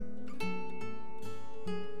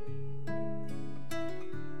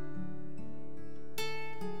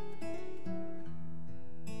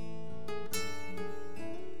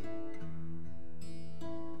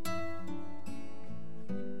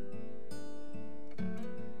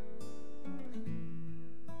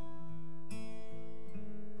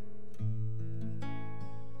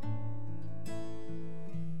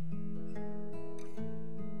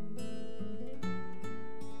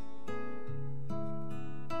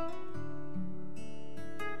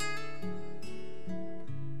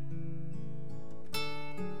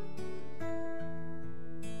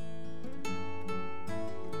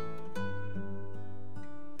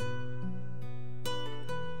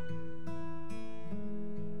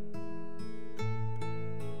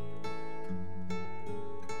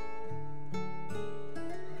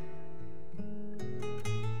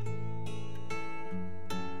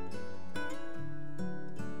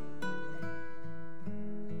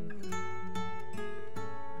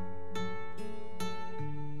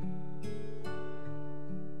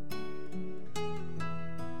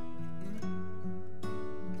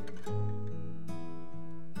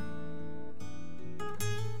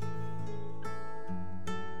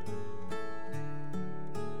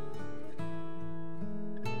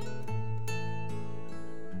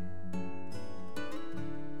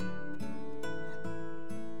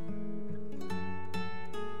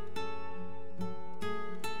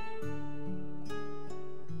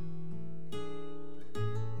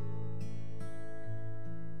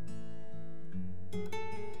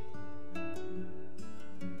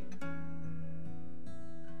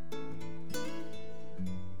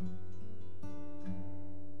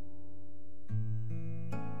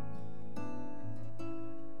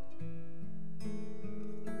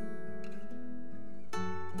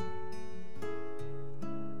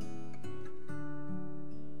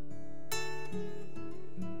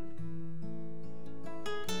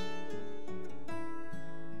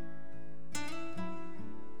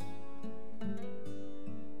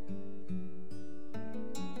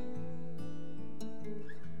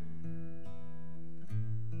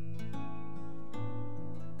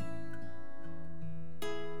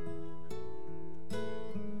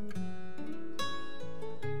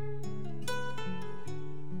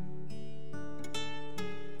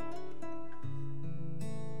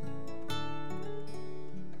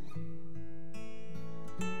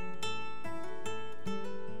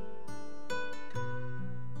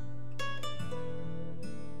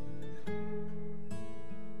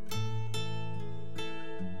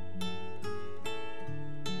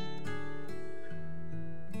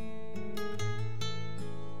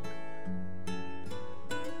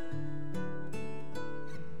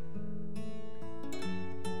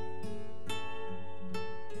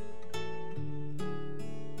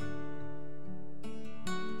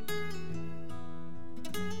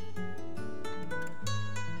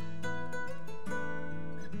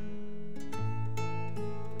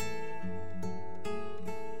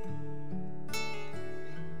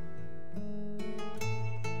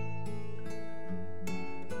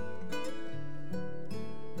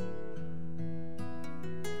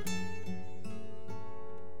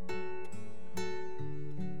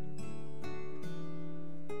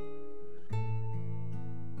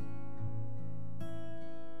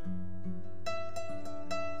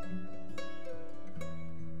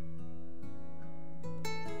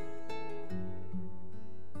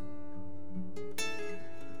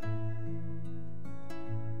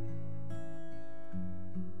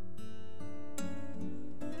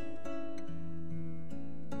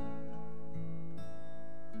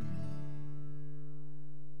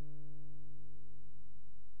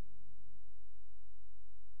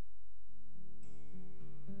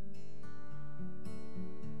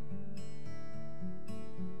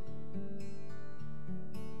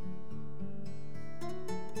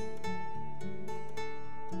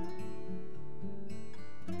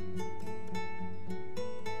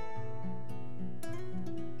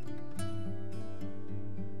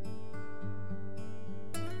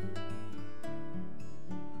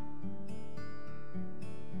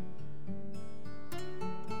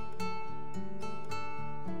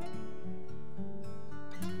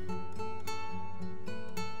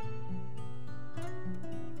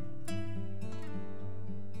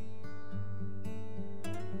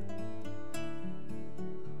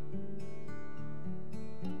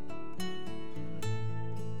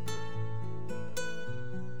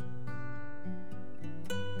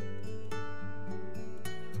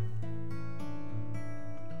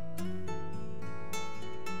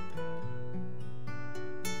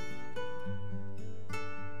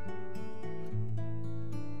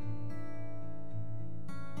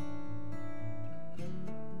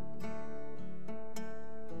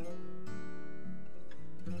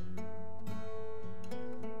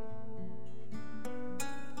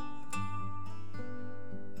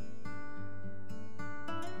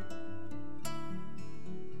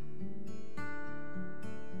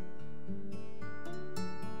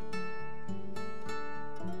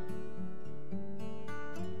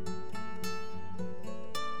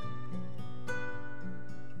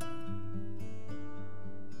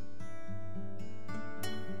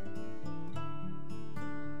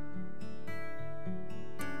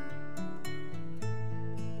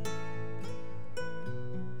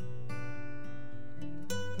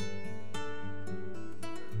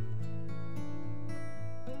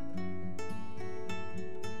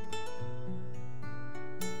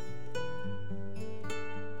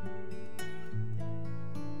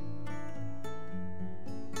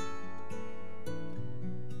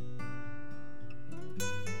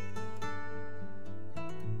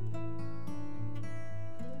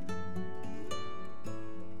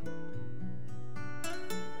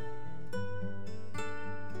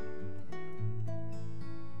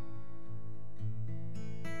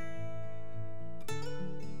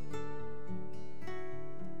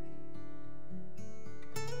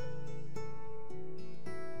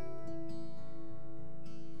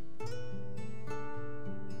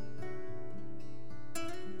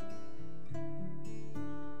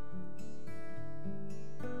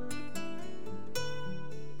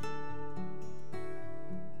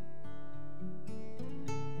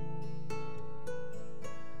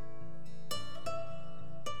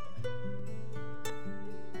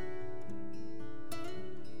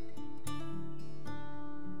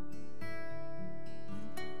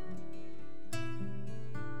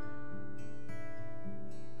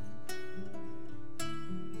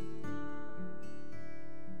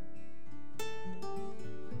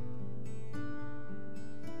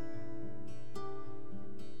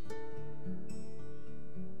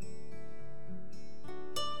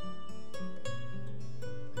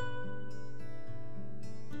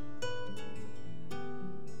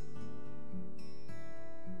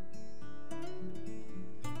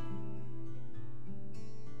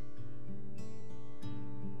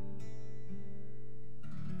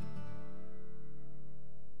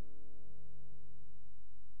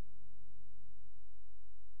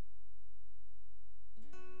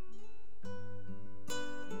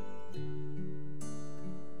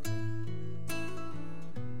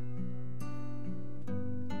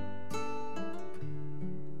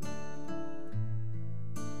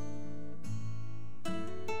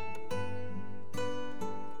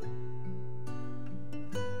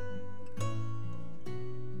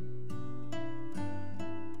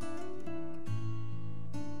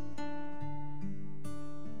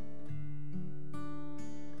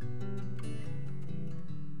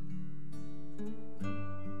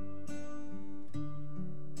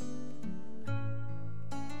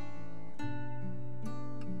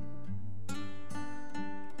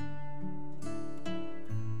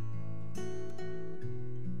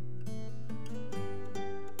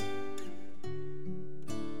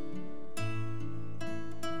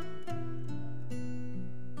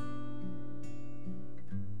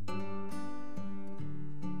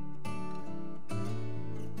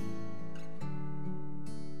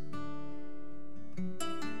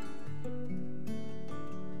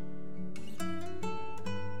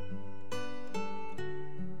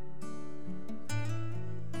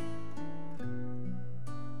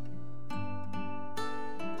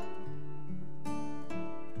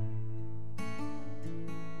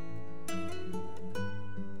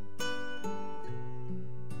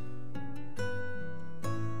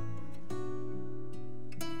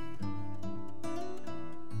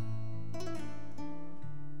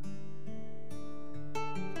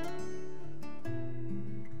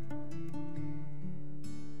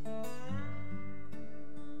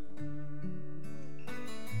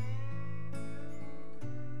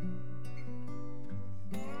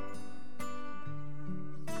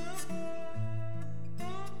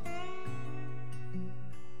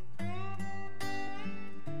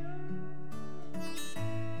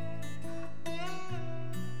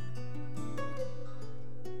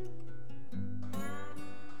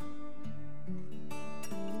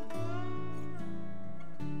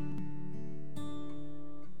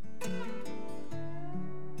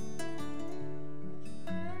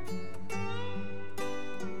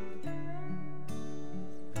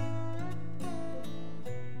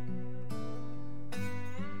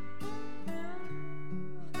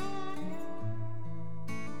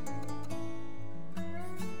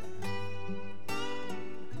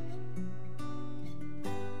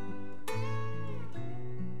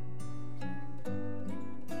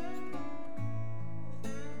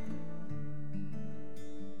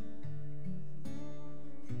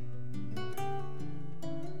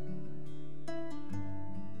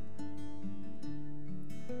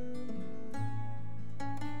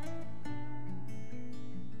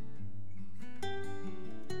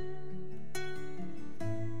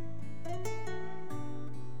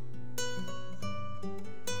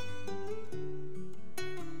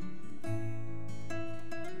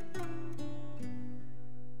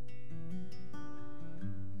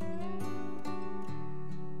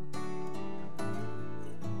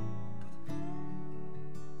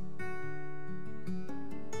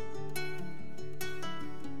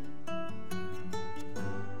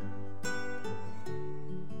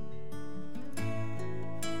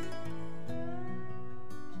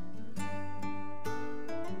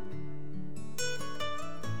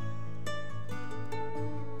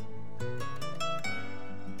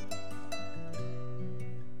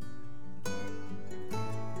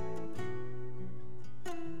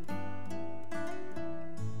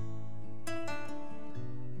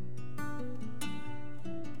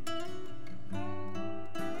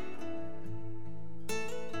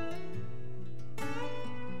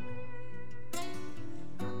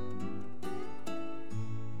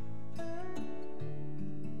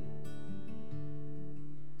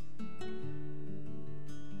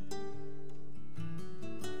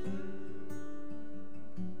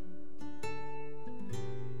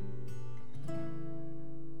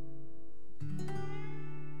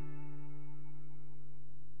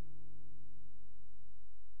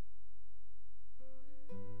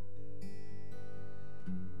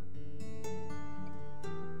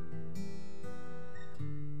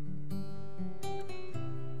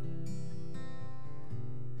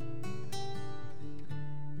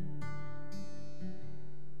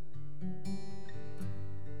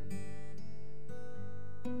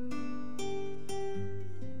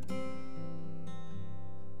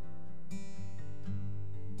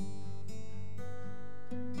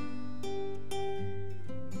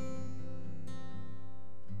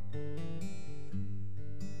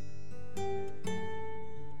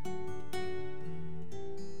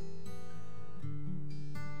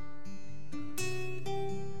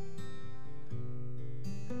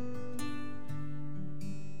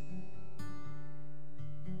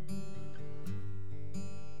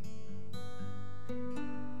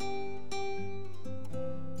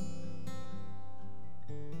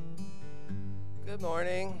Good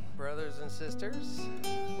morning, brothers and sisters.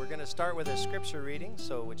 We're going to start with a scripture reading,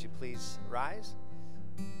 so would you please rise?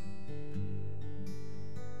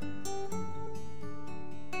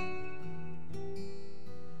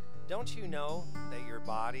 Don't you know that your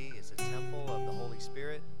body is a temple of the Holy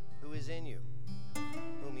Spirit who is in you,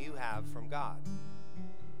 whom you have from God?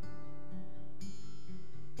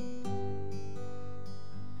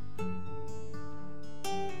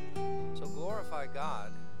 So glorify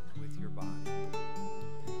God with your body.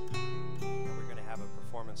 And we're going to have a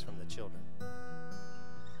performance from the children.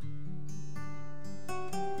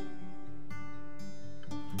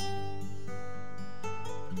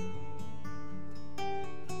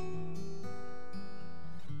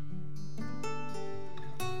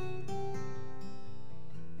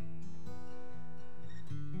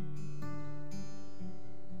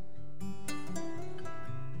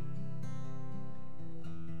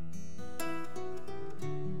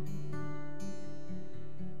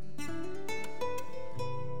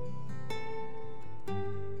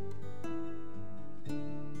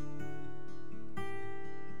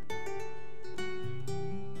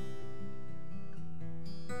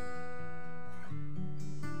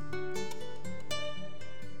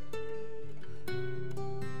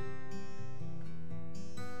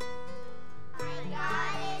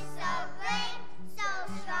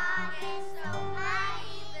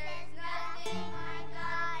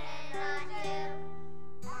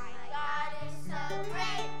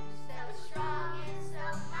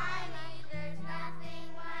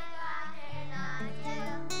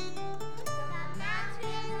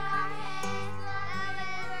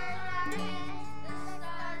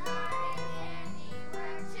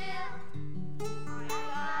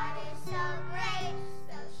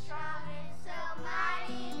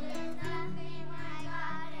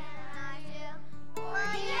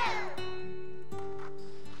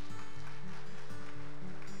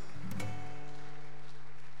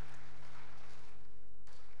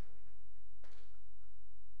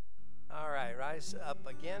 Rise up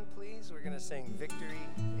again, please. We're going to sing Victory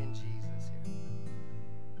in Jesus here.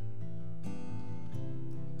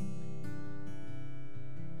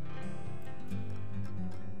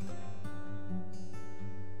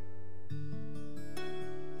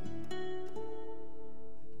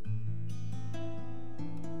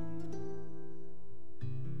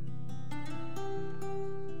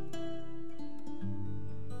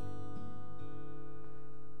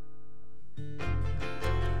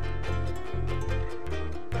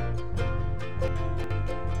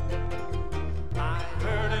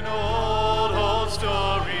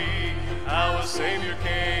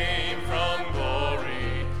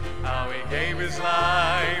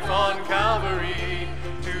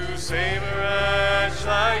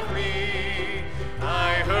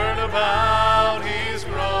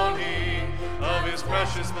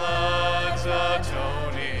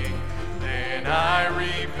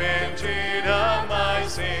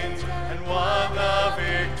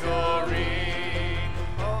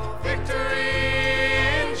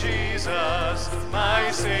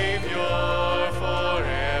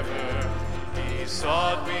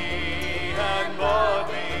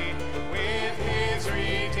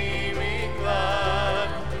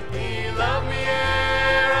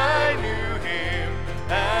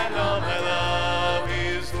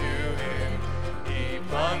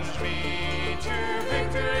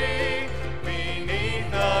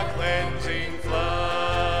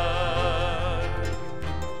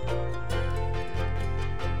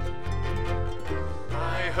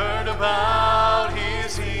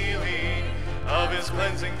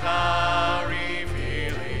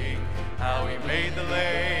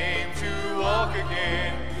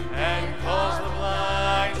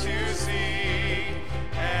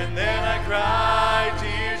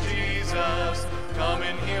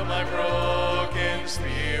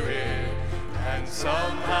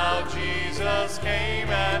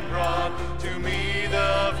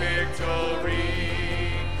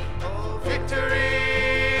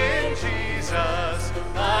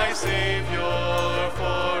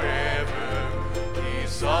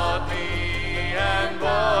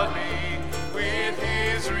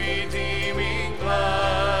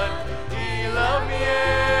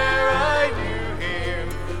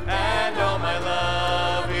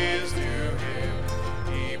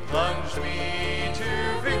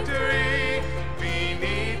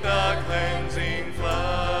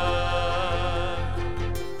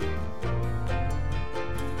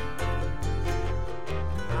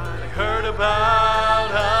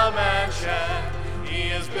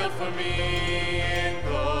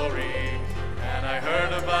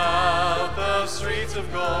 Of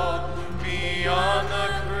gold, beyond the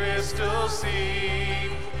crystal sea,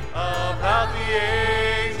 about the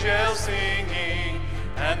angels singing,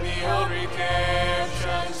 and the old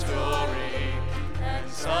redemption story. And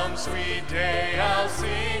some sweet day I'll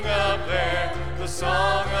sing up there the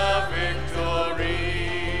song of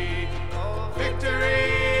victory. Oh, victory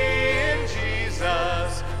in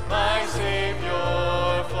Jesus, my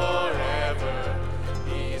Savior forever.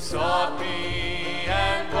 He sought me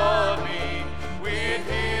and bought me with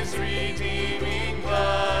his redeeming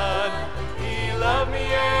blood. He loved me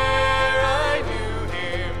ere I knew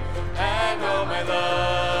him, and all my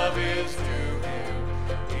love is to him.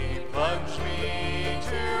 He plunged me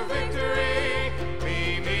to victory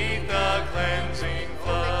beneath the cleansing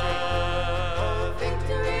flood. Oh,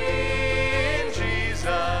 victory in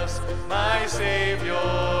Jesus, my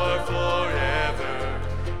Savior forever.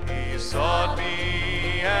 He sought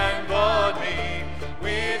me and bought me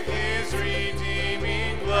with his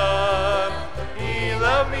redeeming blood. He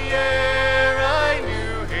loved me ere I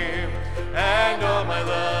knew him, and all my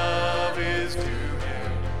love is to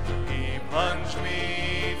him. He plunged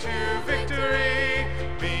me to victory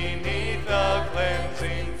beneath the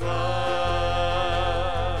cleansing flood.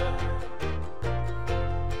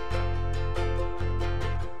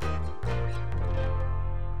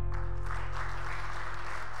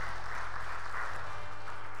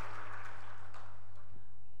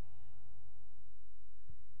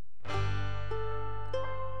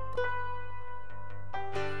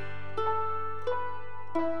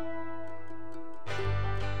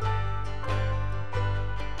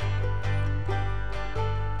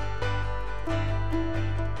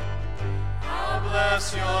 I'll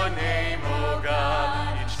bless your name, O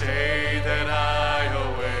God, each day that I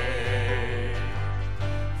await.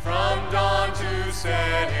 From dawn to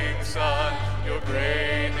setting sun, your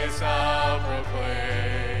greatness I'll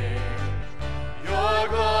proclaim. Your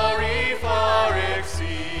glory far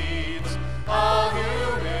exceeds all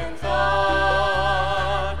human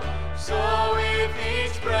thought. So with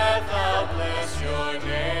each breath I'll bless your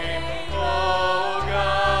name, O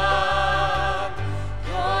God.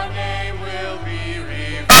 Your name will be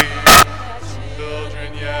revealed to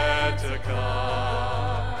children yet to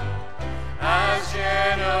come, as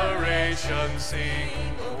generations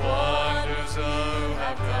sing the wonders you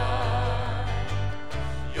have done.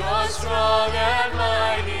 Your strong and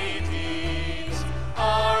mighty deeds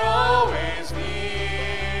are always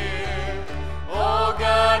near. O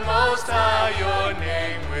God Most High, your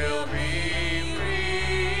name will be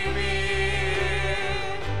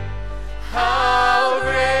revered. How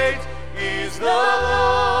great is the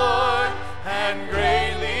Lord, and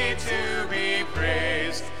greatly to be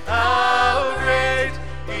praised. How great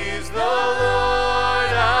is the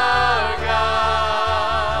Lord our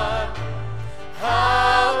God.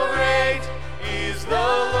 How great is the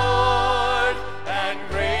Lord, and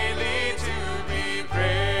greatly to be praised.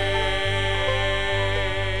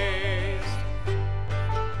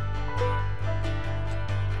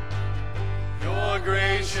 Your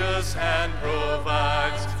gracious hand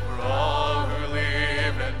provides for all who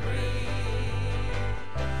live and breathe.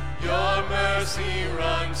 Your mercy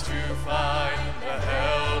runs to find the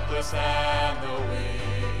helpless and the weak.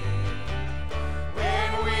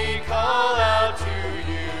 When we call out to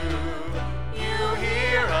you, you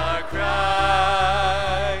hear our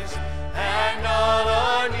cries, and all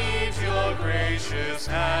our needs your gracious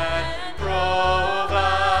hand provides.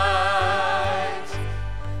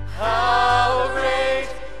 How great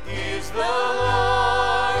is the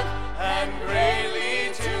Lord, and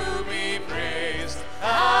greatly to be praised.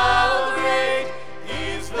 How great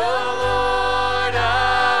is the Lord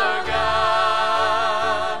our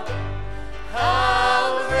God.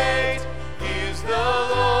 How great is the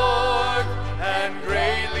Lord, and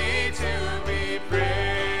greatly to be praised.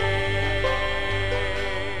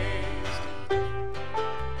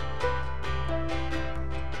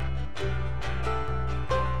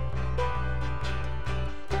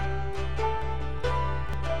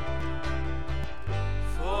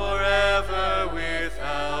 Forever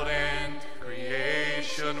without end,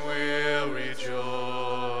 creation will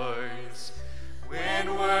rejoice.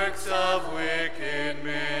 When works of wicked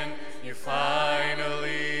men you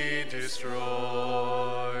finally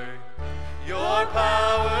destroy, your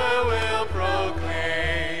power will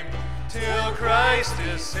proclaim till Christ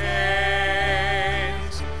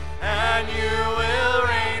descends, and you will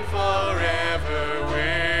reign forever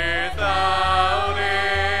without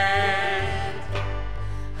end.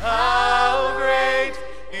 How great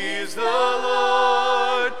is the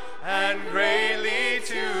Lord, and greatly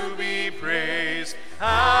to be praised.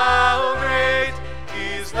 How great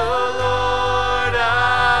is the Lord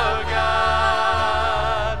our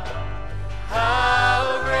God.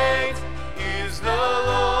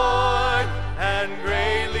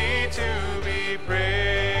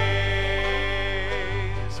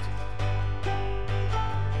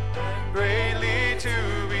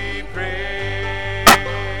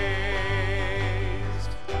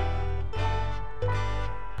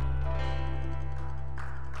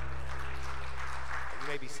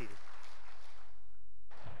 may be seated.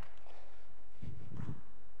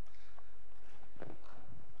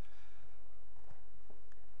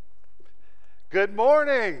 Good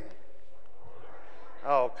morning.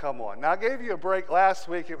 Oh, come on. Now, I gave you a break last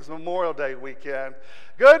week. It was Memorial Day weekend.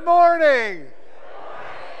 Good morning.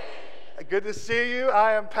 Good to see you.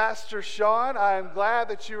 I am Pastor Sean. I am glad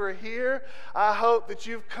that you are here. I hope that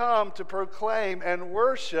you've come to proclaim and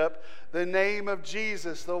worship the name of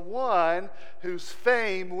Jesus, the one whose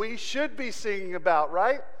fame we should be singing about,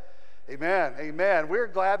 right? Amen. Amen. We're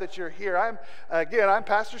glad that you're here. I'm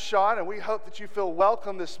Pastor Sean, and we hope that you feel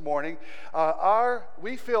welcome this morning.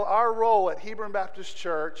 We feel our role at Hebron Baptist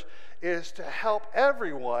Church is to help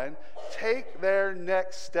everyone take their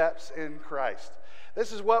next steps in Christ.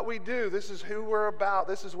 This is what we do. This is who we're about.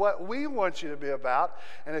 This is what we want you to be about.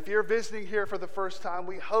 And if you're visiting here for the first time,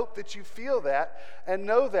 we hope that you feel that and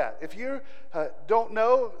know that. If you don't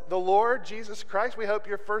know the Lord Jesus Christ, we hope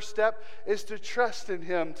your first step is to trust in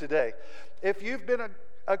Him today. If you've been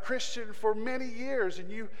a Christian for many years and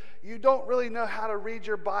you don't really know how to read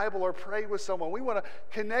your Bible or pray with someone, we want to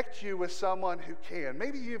connect you with someone who can.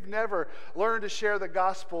 Maybe you've never learned to share the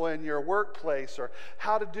gospel in your workplace or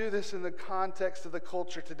how to do this in the context of the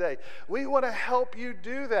culture today. We want to help you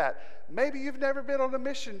do that. Maybe you've never been on a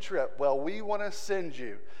mission trip. Well, we want to send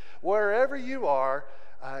you. Wherever you are,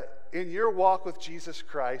 in your walk with Jesus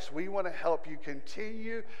Christ, we want to help you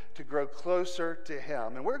continue to grow closer to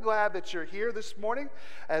Him. And we're glad that you're here this morning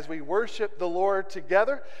as we worship the Lord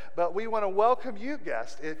together. But we want to welcome you,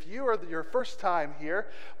 guests. If you are your first time here,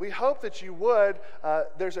 we hope that you would. I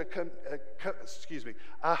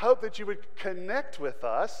hope that you would connect with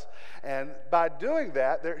us. And by doing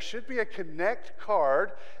that, there should be a connect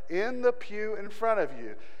card in the pew in front of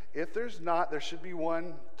you. If there's not, there should be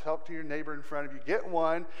one. Talk to your neighbor in front of you. Get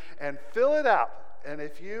one and fill it out. And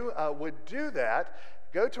if you would do that,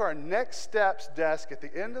 go to our Next Steps desk at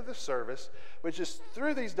the end of the service, which is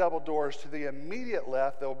through these double doors to the immediate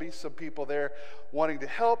left. There will be some people there wanting to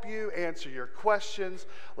help you, answer your questions,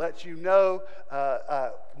 let you know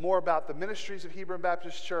more about the ministries of Hebron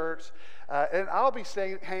Baptist Church. And I'll be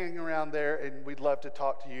hanging around there, and we'd love to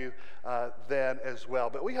talk to you then as well.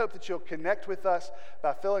 But we hope that you'll connect with us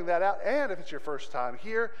by filling that out. And if it's your first time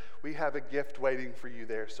here, we have a gift waiting for you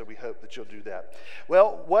there, so we hope that you'll do that.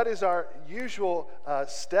 Well, what is our usual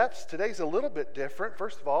steps? Today's a little bit different.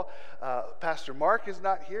 First of all, Pastor Mark is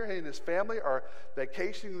not here. He and his family are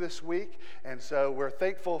vacationing this week, and so we're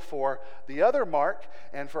thankful for the other Mark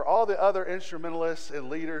and for all the other instrumentalists and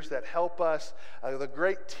leaders that help us, the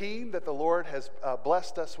great team that the Lord has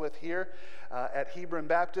blessed us with here at Hebron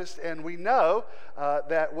Baptist. And we know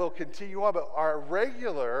that we'll continue on, but our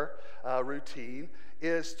regular routine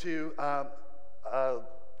is to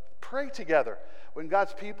pray together. When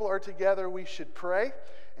God's people are together, we should pray,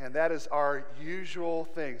 and that is our usual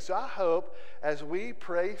thing. So I hope as we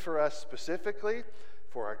pray for us specifically,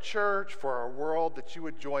 for our church, for our world, that you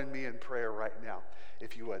would join me in prayer right now,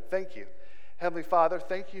 if you would. Thank you. Heavenly Father,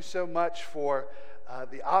 thank you so much for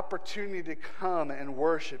the opportunity to come and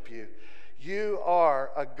worship you. You are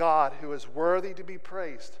a God who is worthy to be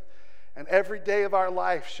praised, and every day of our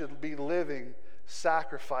life should be living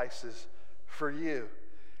sacrifices for you.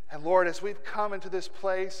 And Lord, as we've come into this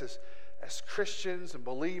place as Christians and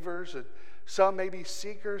believers, and some may be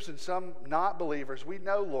seekers and some not believers, we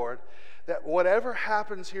know, Lord, that whatever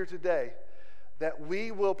happens here today, that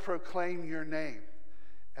we will proclaim your name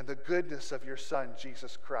and the goodness of your Son,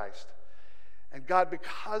 Jesus Christ. And God,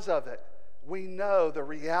 because of it, we know the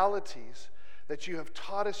realities that you have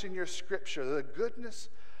taught us in your scripture, the goodness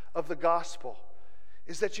of the gospel,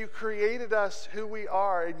 is that you created us who we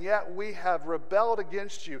are, and yet we have rebelled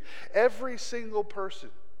against you. Every single person,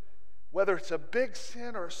 whether it's a big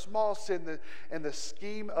sin or a small sin in the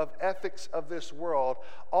scheme of ethics of this world,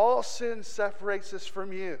 all sin separates us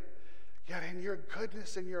from you. Yet in your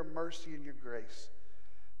goodness and your mercy and your grace,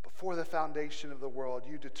 before the foundation of the world,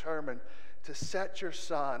 you determined to set your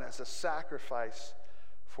Son as a sacrifice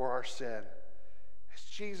for our sin. As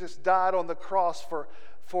Jesus died on the cross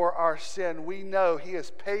for our sin, we know he has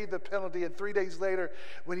paid the penalty, and 3 days later,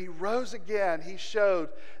 when he rose again, he showed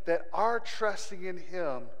that our trusting in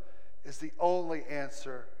him is the only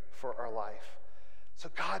answer for our life. So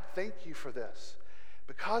God, thank you for this.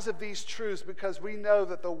 Because of these truths, because we know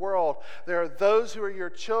that the world, there are those who are your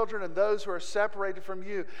children and those who are separated from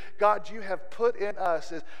you. God, you have put in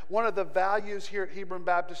us, as one of the values here at Hebron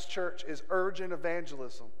Baptist Church is urgent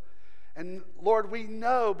evangelism. And Lord, we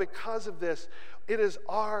know because of this, it is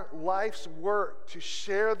our life's work to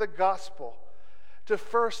share the gospel, to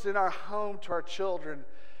first in our home to our children,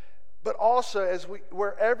 but also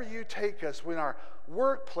wherever you take us, in our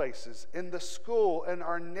workplaces, in the school, in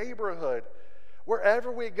our neighborhood,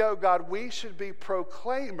 wherever we go, God, we should be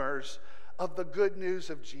proclaimers of the good news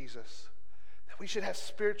of Jesus. That we should have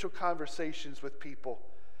spiritual conversations with people.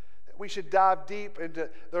 That we should dive deep into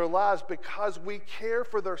their lives because we care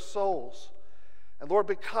for their souls. And Lord,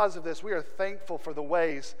 because of this, we are thankful for the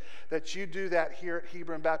ways that you do that here at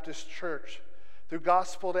Hebron Baptist Church, through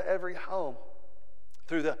Gospel to Every Home,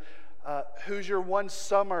 through the Hoosier One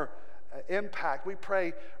Summer impact. We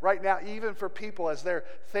pray right now, even for people as they're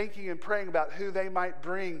thinking and praying about who they might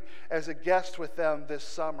bring as a guest with them this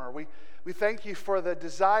summer. We thank you for the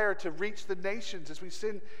desire to reach the nations as we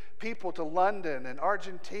send people to London and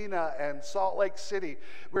Argentina and Salt Lake City.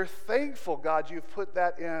 We're thankful, God, you've put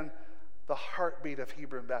that in the heartbeat of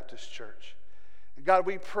Hebron Baptist Church. And God,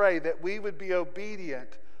 we pray that we would be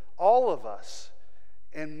obedient, all of us,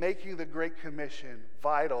 in making the Great Commission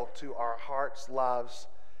vital to our hearts, lives,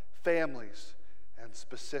 families, and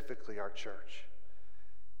specifically our church.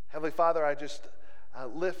 Heavenly Father, I just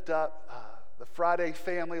lift up the Friday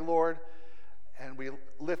family, Lord, and we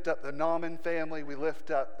lift up the Nauman family, we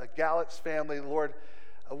lift up the Gallat's family, Lord.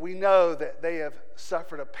 We know that they have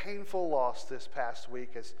suffered a painful loss this past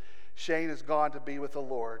week as Shane has gone to be with the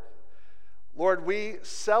Lord. Lord, we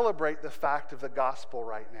celebrate the fact of the gospel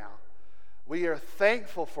right now. We are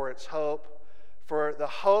thankful for its hope, for the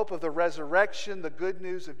hope of the resurrection, the good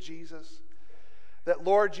news of Jesus. That,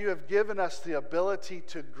 Lord, you have given us the ability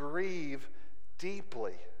to grieve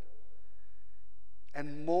deeply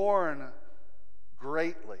and mourn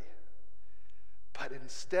greatly. But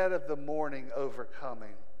instead of the mourning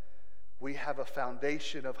overcoming, we have a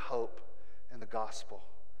foundation of hope in the gospel.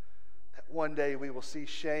 That one day we will see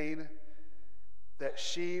Shane, that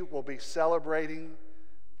she will be celebrating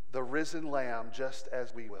the risen Lamb just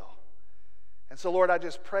as we will. And so, Lord, I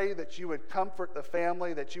just pray that you would comfort the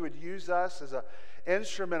family, that you would use us as an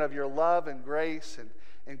instrument of your love and grace and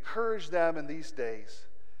encourage them in these days.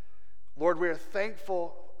 Lord, we are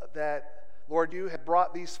thankful that, Lord, you have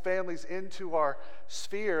brought these families into our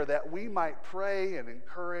sphere that we might pray and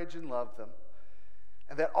encourage and love them.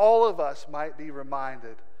 And that all of us might be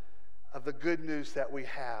reminded of the good news that we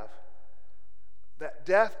have. That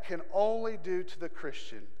death can only do to the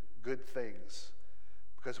Christian good things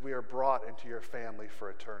because we are brought into your family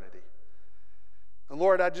for eternity. And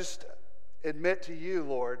Lord, I just admit to you,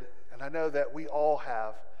 Lord, and I know that we all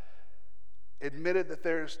have admitted that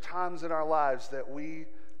there's times in our lives that we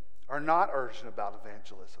are not urgent about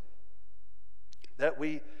evangelism, that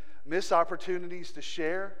we miss opportunities to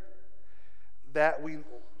share, that we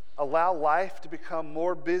allow life to become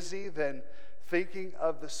more busy than thinking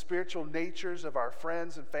of the spiritual natures of our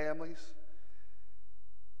friends and families,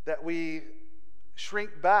 that we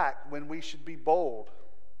shrink back when we should be bold,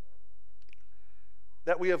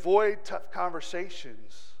 that we avoid tough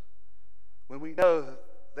conversations when we know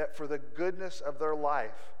that for the goodness of their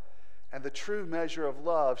life and the true measure of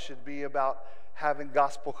love should be about having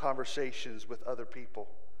gospel conversations with other people.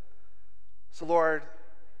 So Lord,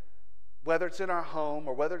 whether it's in our home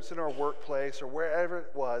or whether it's in our workplace or wherever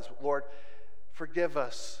it was, Lord, forgive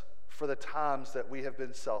us for the times that we have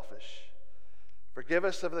been selfish. Forgive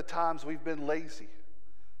us of the times we've been lazy.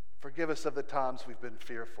 Forgive us of the times we've been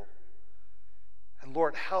fearful. And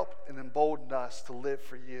Lord, help and embolden us to live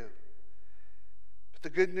for you. But the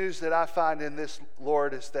good news that I find in this,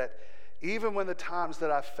 Lord, is that even when the times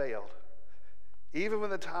that I've failed, even when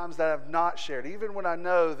the times that I've not shared, even when I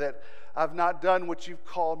know that I've not done what you've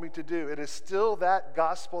called me to do, it is still that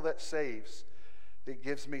gospel that saves, that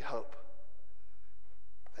gives me hope,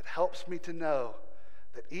 that helps me to know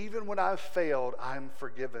that even when I've failed, I'm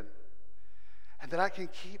forgiven, and that I can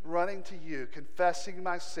keep running to you, confessing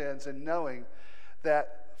my sins and knowing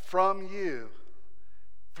that from you,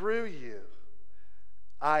 through you,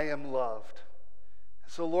 I am loved.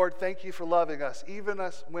 So Lord, thank you for loving us, even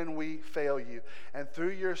us when we fail you. And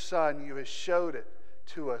through your Son, you have showed it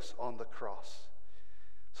to us on the cross.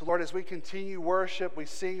 So Lord, as we continue worship, we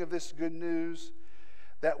sing of this good news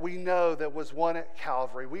that we know that was won at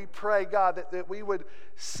Calvary. We pray, God, that we would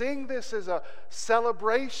sing this as a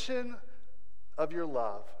celebration of your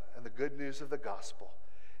love and the good news of the gospel.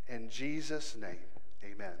 In Jesus' name,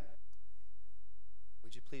 amen.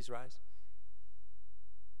 Would you please rise?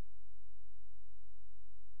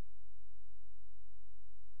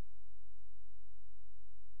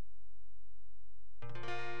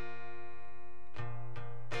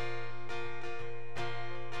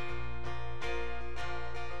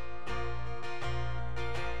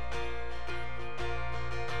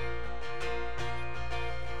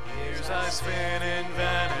 I spin in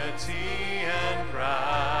vanity and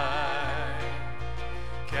pride.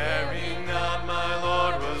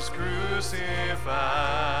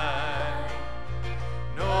 crucified,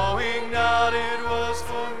 knowing not it was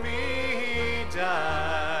for me he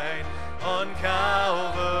died on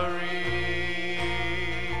Calvary.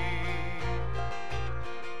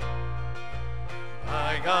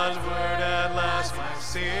 By God's word at last my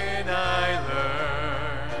sin I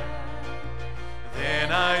learned.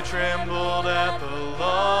 Then I trembled at the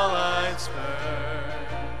law I'd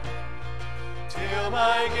spurned, till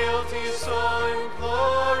my guilty soul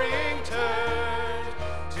imploring turned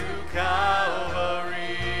to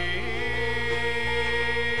Calvary.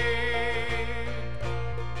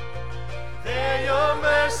 There your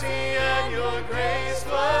mercy and your grace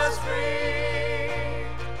was free.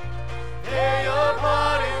 There your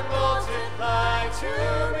pardon multiplied to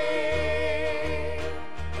me.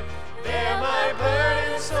 There my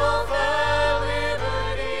burden soul found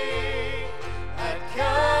liberty at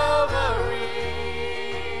Calvary.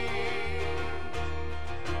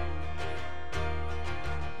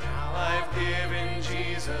 Now I've given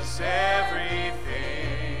Jesus everything.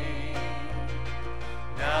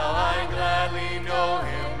 Now I gladly know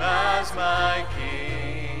him as my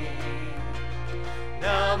King.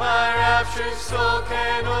 Now my raptured soul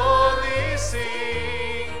can only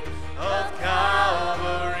sing of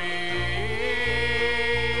Calvary.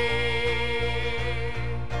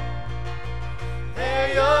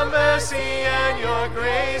 There your mercy and your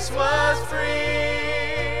grace was free.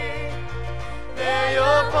 There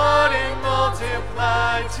your pardon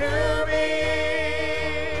multiplied to me.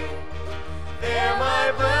 There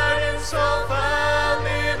my burden soul found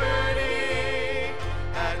liberty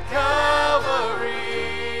at Calvary.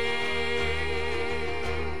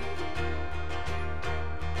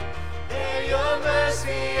 There your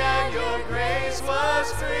mercy and your grace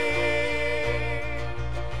was free.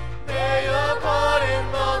 There your pardon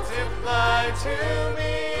multiplied to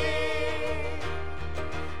me.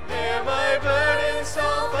 There my burden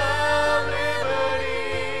soul found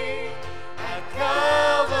liberty at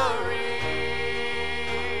Calvary.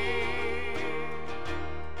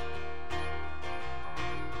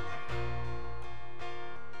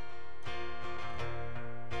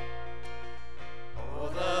 Oh,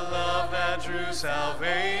 the love that drew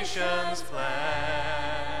salvation's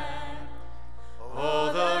plan.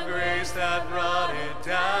 Oh, the grace that brought it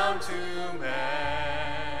down to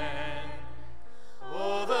man.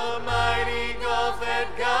 Oh, the mighty gulf that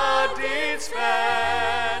God did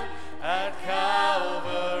span at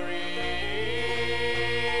Calvary.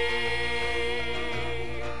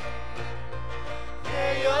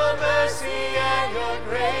 There your mercy and your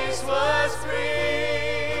grace was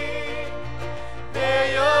free. There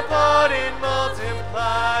your pardon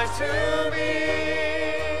multiplied to me.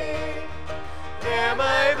 There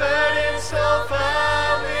my burden soul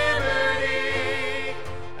found liberty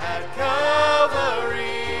at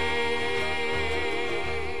Calvary.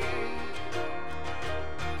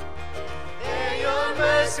 There your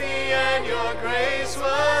mercy and your grace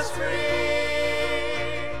was free.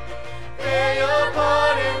 There your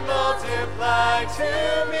pardon multiplied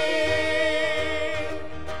to me.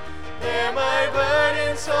 There my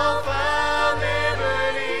burden soul found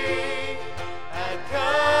liberty at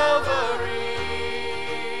Calvary.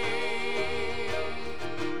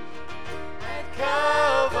 At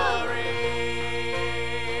Calvary.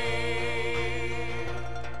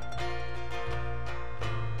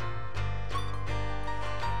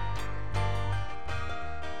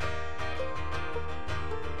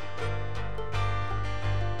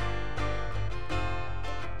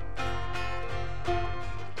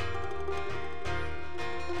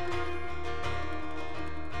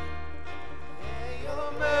 There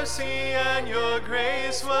your mercy and your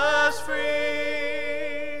grace was free.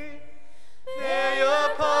 There your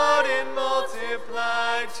pardon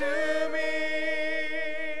multiplied to me.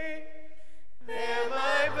 There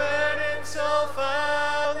my burden soul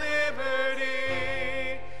found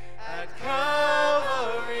liberty at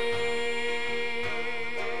Calvary.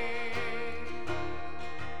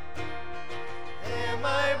 There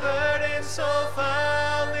my burden soul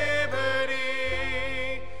found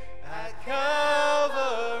liberty at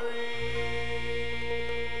Calvary.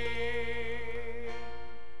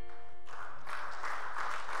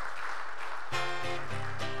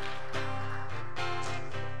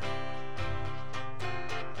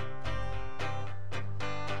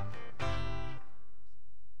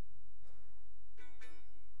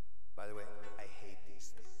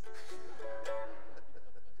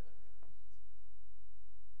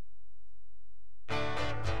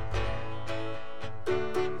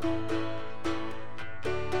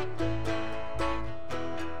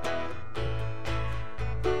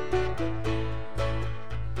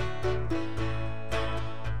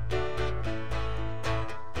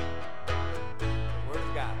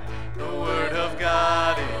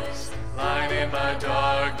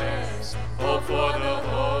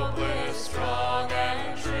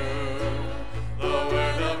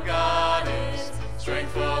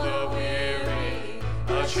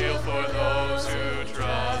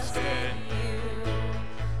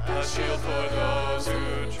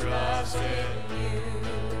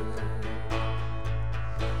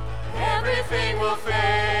 will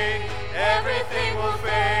fade, everything will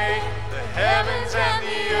fade. The heavens and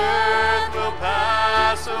the earth will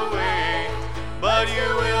pass away, but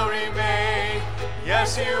you will remain.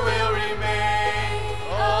 Yes, you will remain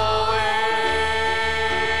always.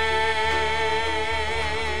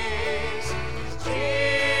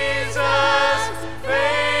 Jesus,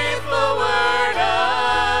 faithful word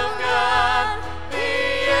of God,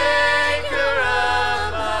 the anchor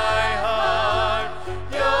of my heart.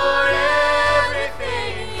 You're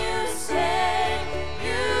everything you say.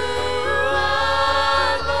 You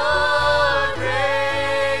are, Lord,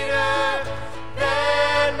 greater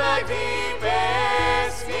than my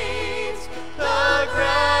deepest needs. The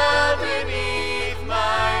ground beneath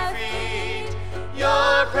my feet.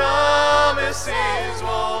 Your promises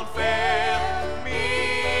won't fail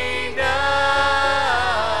me now.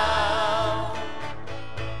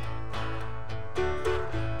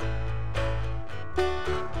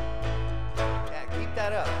 Yeah, keep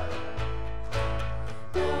that up.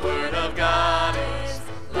 The word of God is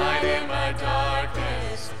light in my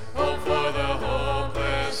darkness, hope for the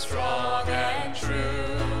hopeless, strong and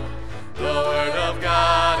true. The word of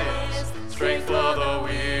God is strength for the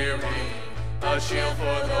weary, a shield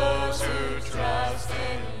for those who trust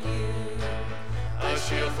in you. A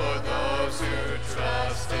shield for those who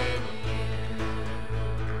trust in you.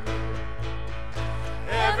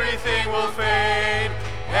 Everything will fade,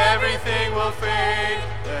 everything will fade.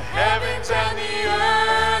 The heavens and the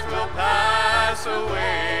earth will pass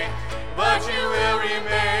away, but you will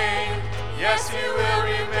remain. Yes, you will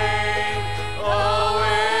remain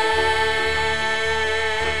always.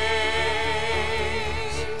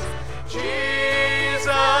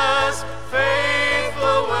 Jesus,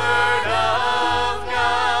 faithful word of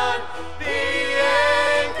God, the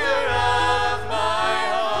anchor of my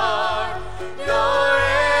heart. You're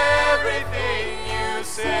everything you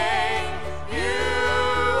say. You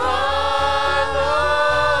are,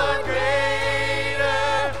 Lord,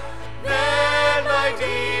 greater than my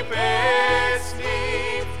deepest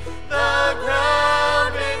need. The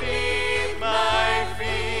ground beneath my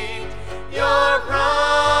feet. Your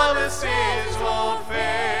promises won't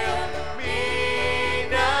fail me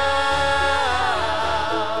now.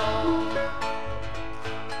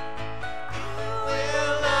 You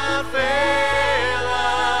will not fail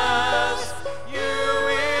us. You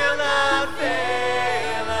will not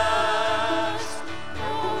fail us.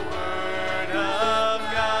 The word of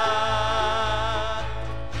God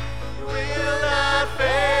will not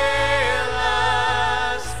fail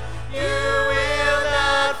us. You will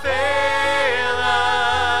not fail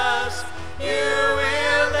us. You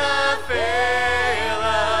will not fail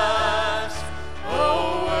us.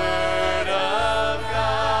 Oh, word of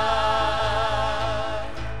God.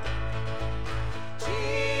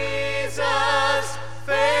 Jesus,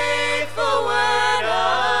 faithful word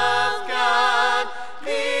of God,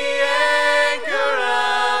 the anchor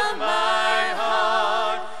of my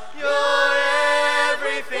heart. You're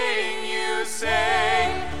everything you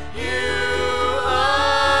say. You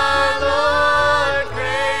are, Lord,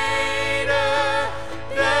 greater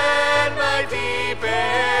than my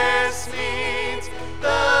deepest needs.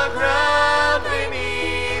 The ground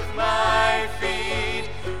beneath my feet.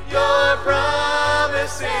 Your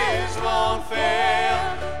promises won't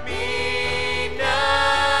fail me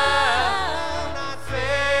now. Not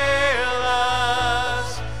fail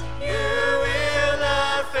us. You will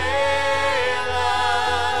not fail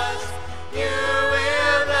us. You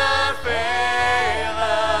will not fail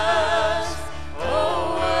us.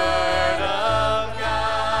 Oh, word of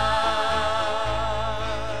God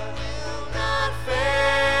will not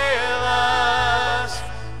fail us.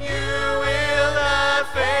 You will not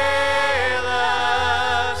fail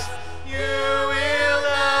us. You will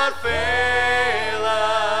not fail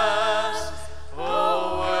us.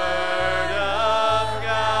 Oh, word of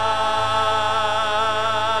God.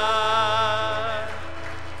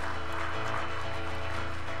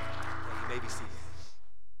 You may be seated.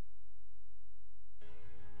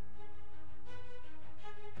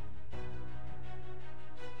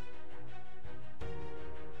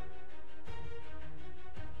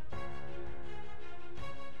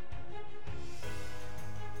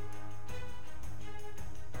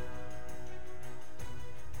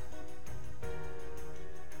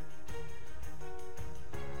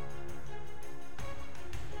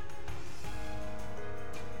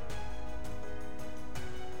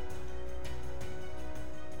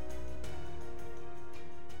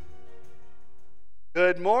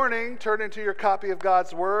 Good morning. Turn into your copy of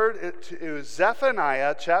God's Word. It is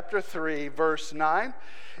Zephaniah chapter 3, verse 9.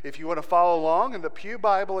 If you want to follow along in the Pew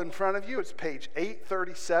Bible in front of you, it's page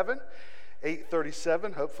 837.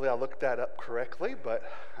 837. Hopefully I looked that up correctly, but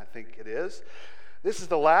I think it is. This is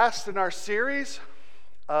the last in our series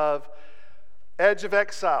of Edge of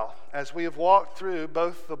Exile, as we have walked through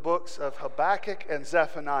both the books of Habakkuk and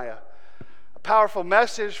Zephaniah. A powerful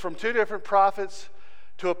message from two different prophets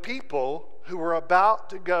to a people who were about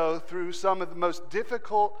to go through some of the most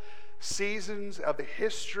difficult seasons of the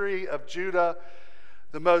history of Judah,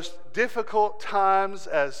 the most difficult times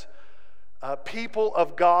as people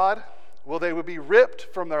of God. Well, they would be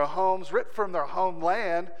ripped from their homes, ripped from their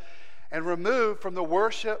homeland, and removed from the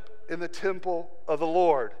worship in the temple of the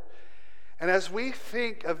Lord. And as we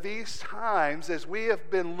think of these times, as we have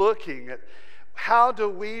been looking at how do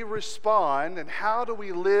we respond and how do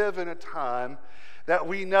we live in a time that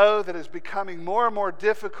we know that is becoming more and more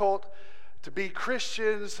difficult to be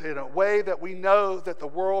Christians, in a way that we know that the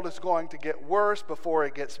world is going to get worse before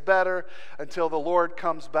it gets better until the Lord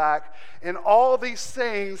comes back. In all these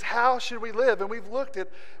things, how should we live? And we've looked at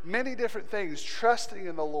many different things: trusting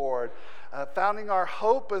in the Lord, founding our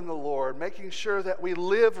hope in the Lord, making sure that we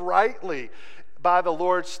live rightly by the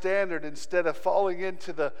Lord's standard instead of falling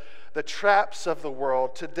into the traps of the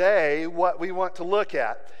world. Today, what we want to look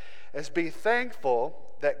at is be thankful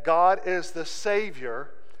that God is the Savior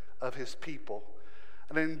of His people.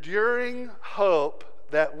 An enduring hope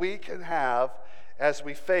that we can have as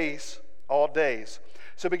we face all days.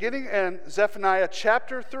 So beginning in Zephaniah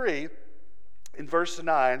chapter 3, in verse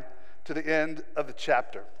 9 to the end of the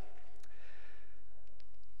chapter.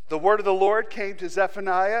 The word of the Lord came to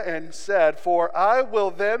Zephaniah and said, "For I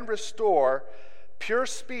will then restore pure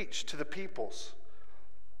speech to the peoples,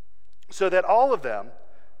 so that all of them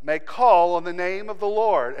may call on the name of the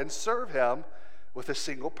Lord and serve Him with a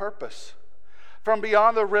single purpose. From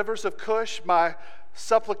beyond the rivers of Cush, my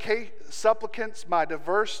supplicants, my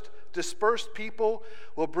dispersed people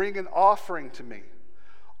will bring an offering to me.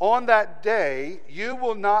 On that day, you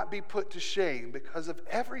will not be put to shame because of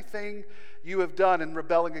everything you have done in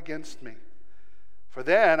rebelling against me. For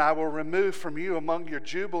then I will remove from you among your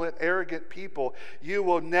jubilant, arrogant people. You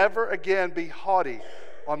will never again be haughty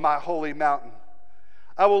on my holy mountain.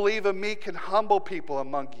 I will leave a meek and humble people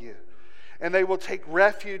among you, and they will take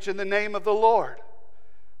refuge in the name of the Lord.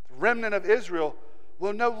 The remnant of Israel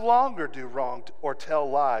will no longer do wrong or tell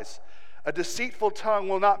lies. A deceitful tongue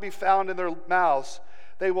will not be found in their mouths.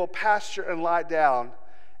 They will pasture and lie down,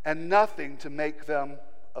 and nothing to make them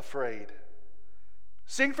afraid.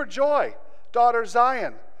 Sing for joy, daughter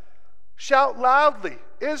Zion. Shout loudly,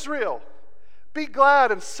 Israel. Be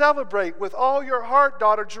glad and celebrate with all your heart,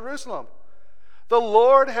 daughter Jerusalem. The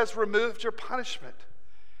Lord has removed your punishment.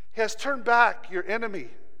 He has turned back your enemy.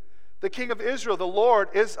 The King of Israel, the Lord,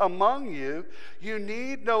 is among you. You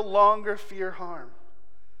need no longer fear harm.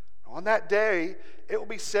 On that day, it will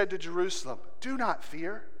be said to Jerusalem, do not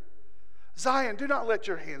fear. Zion, do not let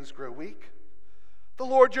your hands grow weak. The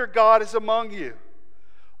Lord your God is among you,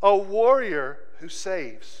 a warrior who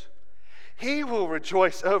saves. He will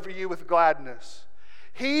rejoice over you with gladness.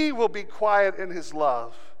 He will be quiet in His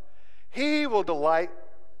love. He will delight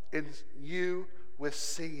in you with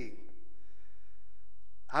singing.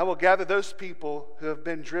 I will gather those people who have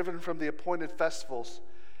been driven from the appointed festivals.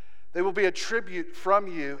 They will be a tribute from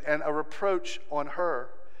you and a reproach on her.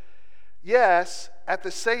 Yes, at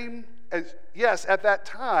that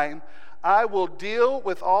time, I will deal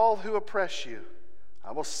with all who oppress you.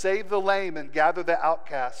 I will save the lame and gather the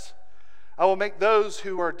outcasts. I will make those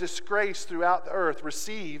who are disgraced throughout the earth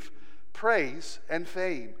receive praise and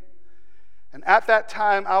fame. And at that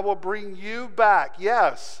time, I will bring you back.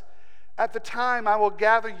 Yes, at the time I will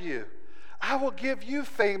gather you. I will give you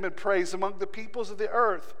fame and praise among the peoples of the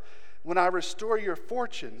earth when I restore your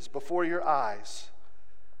fortunes before your eyes.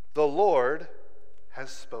 The Lord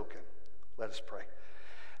has spoken." Let us pray.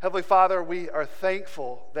 Heavenly Father, we are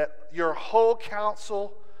thankful that your whole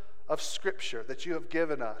counsel of Scripture that you have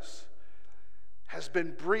given us has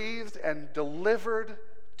been breathed and delivered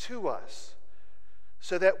to us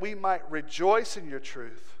so that we might rejoice in your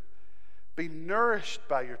truth, be nourished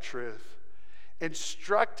by your truth,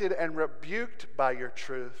 instructed and rebuked by your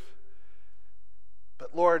truth.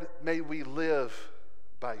 But Lord, may we live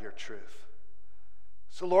by your truth.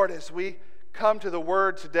 So Lord, as we come to the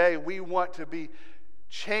word today, we want to be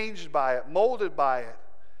changed by it, molded by it,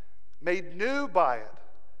 made new by it.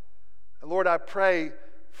 And Lord, I pray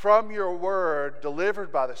from your word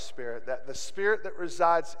delivered by the Spirit, that the Spirit that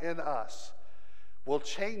resides in us will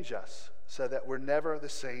change us so that we're never the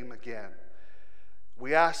same again.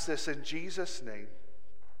 We ask this in Jesus' name.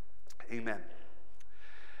 Amen.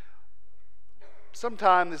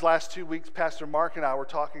 Sometime these last 2 weeks, Pastor Mark and I were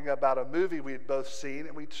talking about a movie we had both seen,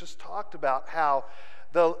 and we just talked about how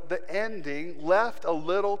the ending left a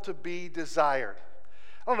little to be desired.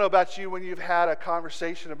 I don't know about you, when you've had a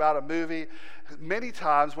conversation about a movie, many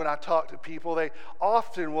times when I talk to people, they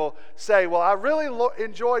often will say, well, I really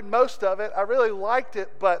enjoyed most of it, I really liked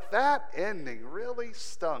it, but that ending really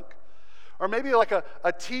stunk. Or maybe like a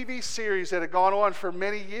TV series that had gone on for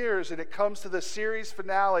many years, and it comes to the series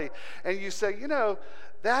finale, and you say,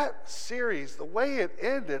 that series, the way it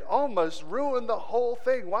ended, almost ruined the whole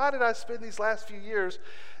thing. Why did I spend these last few years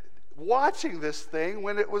watching this thing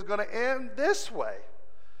when it was going to end this way?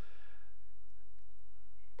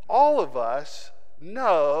 All of us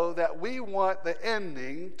know that we want the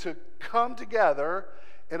ending to come together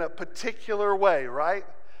in a particular way, right?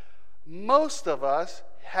 Most of us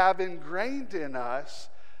have ingrained in us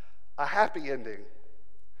a happy ending.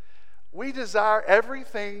 We desire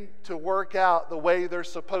everything to work out the way they're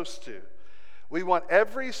supposed to. We want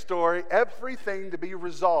every story, everything to be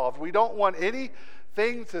resolved. We don't want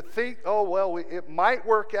anything to think, it might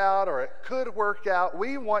work out or it could work out.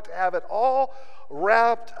 We want to have it all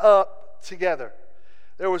wrapped up together.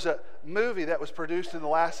 There was a movie that was produced in the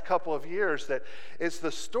last couple of years that it's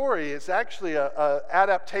the story. It's actually an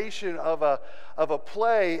adaptation of a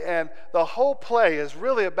play, and the whole play is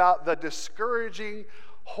really about the discouraging,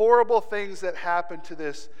 horrible things that happen to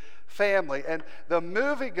this family. And the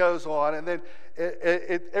movie goes on, and then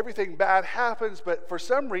everything bad happens, but for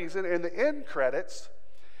some reason in the end credits,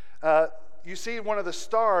 you see one of the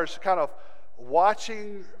stars kind of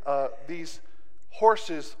watching these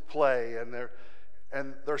horses play, and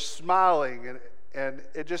they're smiling, and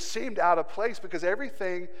it just seemed out of place because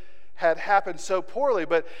everything had happened so poorly,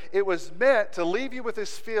 but it was meant to leave you with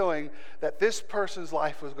this feeling that this person's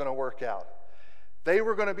life was going to work out. They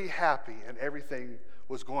were going to be happy, and everything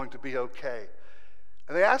was going to be okay.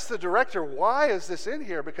 And they asked the director, why is this in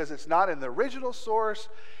here? Because it's not in the original source.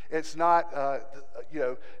 It's not,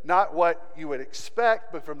 not what you would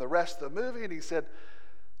expect, but from the rest of the movie. And he said,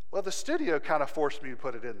 well, the studio kind of forced me to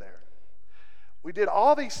put it in there. We did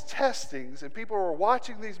all these testings, and people were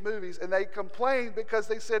watching these movies, and they complained because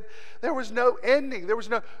they said there was no ending. There was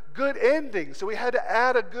no good ending, so we had to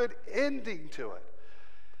add a good ending to it.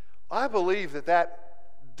 I believe that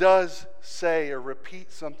does say or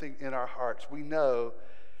repeat something in our hearts. We know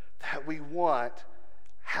that we want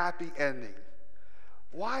happy ending.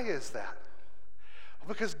 Why is that?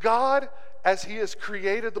 Because God, as He has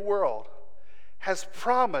created the world, has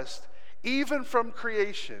promised, even from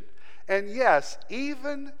creation, and yes,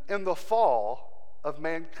 even in the fall of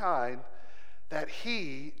mankind, that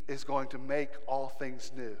He is going to make all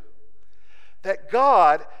things new. That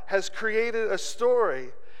God has created a story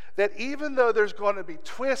that even though there's going to be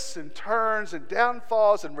twists and turns and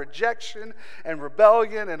downfalls and rejection and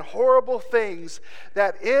rebellion and horrible things,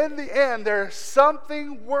 that in the end there's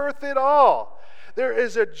something worth it all. There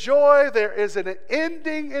is a joy, there is an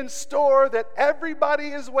ending in store that everybody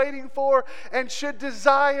is waiting for and should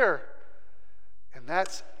desire. And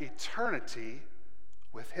that's eternity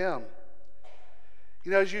with Him.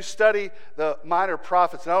 As you study the minor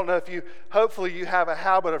prophets, and I don't know if hopefully you have a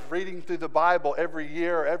habit of reading through the Bible every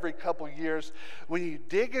year or every couple years. When you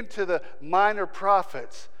dig into the minor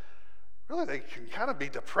prophets, really they can kind of be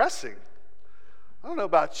depressing. I don't know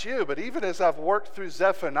about you, but even as I've worked through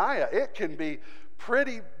Zephaniah, it can be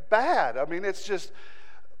pretty bad. I mean, it's just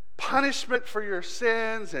punishment for your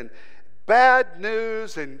sins and bad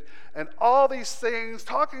news and all these things,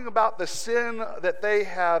 talking about the sin that they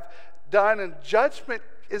have done, and judgment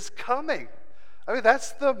is coming. I mean,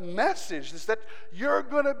 that's the message, is that you're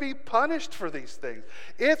going to be punished for these things.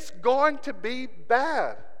 It's going to be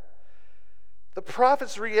bad. The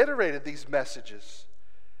prophets reiterated these messages.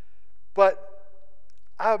 But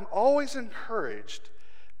I'm always encouraged,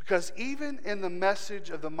 because even in the message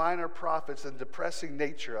of the minor prophets and depressing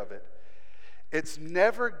nature of it, it's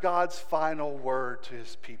never God's final word to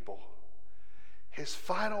His people. His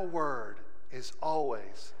final word is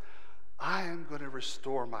always, I am going to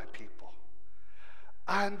restore my people.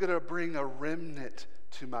 I'm going to bring a remnant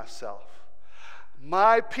to myself.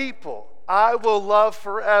 My people I will love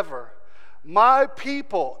forever. My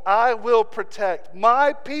people I will protect.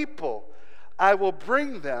 My people I will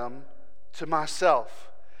bring them to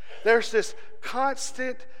myself. There's this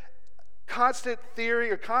constant theory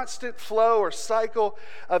or constant flow or cycle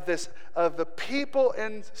of the people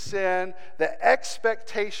in sin, the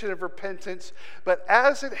expectation of repentance. But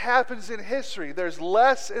as it happens in history, there's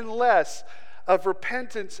less and less of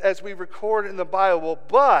repentance as we record in the Bible.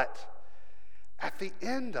 But at the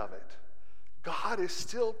end of it, God is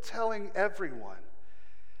still telling everyone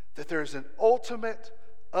that there's an ultimate,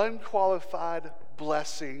 unqualified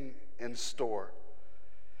blessing in store.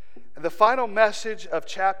 And the final message of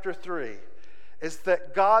chapter 3 is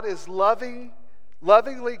that God is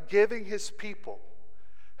lovingly giving his people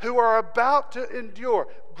who are about to endure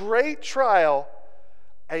great trial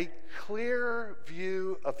a clearer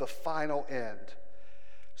view of the final end,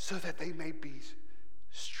 so that they may be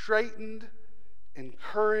straightened,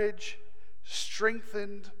 encouraged,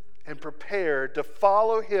 strengthened, and prepared to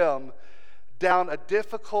follow him down a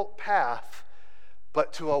difficult path,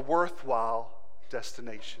 but to a worthwhile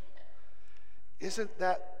destination. Isn't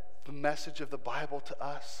that the message of the Bible to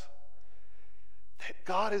us? That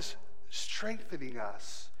God is strengthening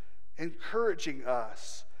us, encouraging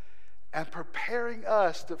us, and preparing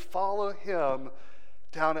us to follow him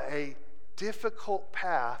down a difficult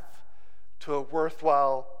path to a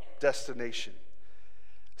worthwhile destination.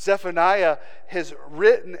 Zephaniah has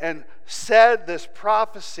written and said this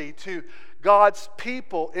prophecy to God's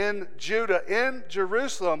people in Judah, in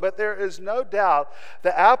Jerusalem, but there is no doubt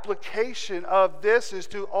the application of this is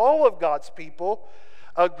to all of God's people,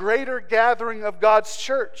 a greater gathering of God's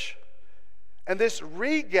church. And this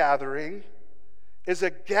regathering is a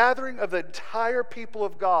gathering of the entire people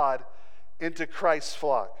of God into Christ's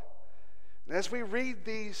flock. And as we read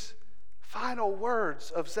these final words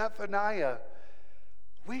of Zephaniah,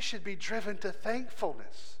 we should be driven to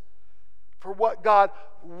thankfulness for what God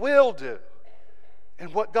will do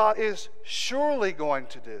and what God is surely going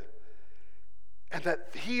to do, and that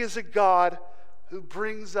he is a God who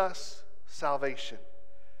brings us salvation.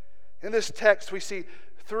 In this text, we see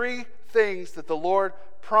three things that the Lord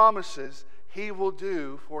promises he will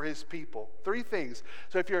do for his people. Three things.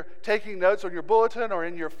 So if you're taking notes on your bulletin or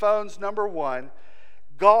in your phones, number one,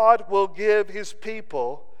 God will give his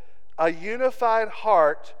people a unified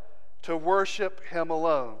heart to worship him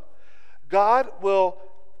alone. God will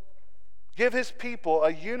give his people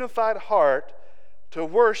a unified heart to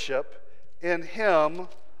worship in him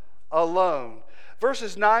alone.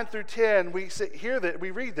 Verses 9 through 10,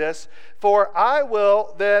 we read this, "For I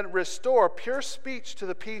will then restore pure speech to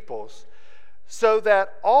the peoples, so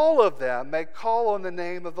that all of them may call on the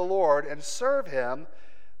name of the Lord and serve him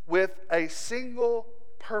with a single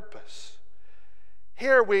purpose."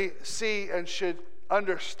 Here we see and should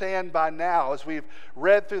understand by now, as we've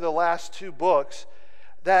read through the last two books,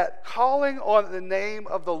 that calling on the name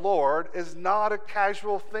of the Lord is not a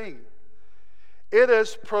casual thing. It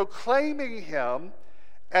is proclaiming him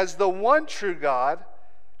as the one true God,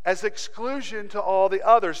 as exclusion to all the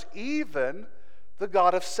others, even the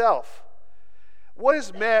God of self. What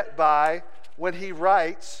is meant by when he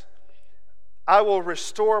writes, "I will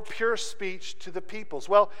restore pure speech to the peoples"?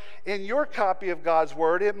 Well, in your copy of God's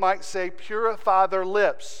word, it might say, "Purify their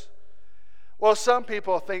lips." Well, some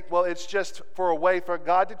people think, well, it's just for a way for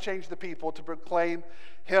God to change the people to proclaim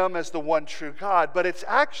him as the one true God. But it's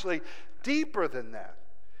actually deeper than that.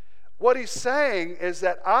 What he's saying is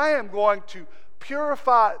that I am going to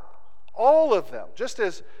purify all of them. Just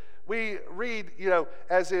as we read,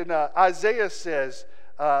 as in Isaiah says,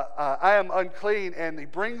 I am unclean, and he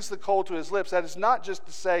brings the coal to his lips. That is not just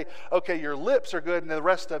to say, okay, your lips are good and the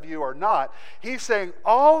rest of you are not. He's saying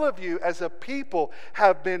all of you as a people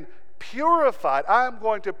have been purified. I am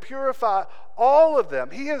going to purify all of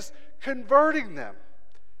them. He is converting them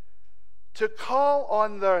to call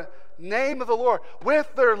on the name of the Lord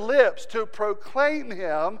with their lips, to proclaim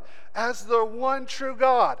him as the one true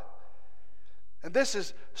God. And this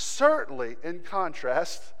is certainly in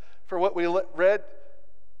contrast for what we read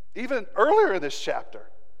even earlier in this chapter.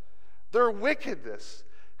 Their wickedness,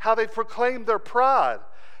 how they proclaimed their pride,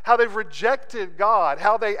 how they've rejected God,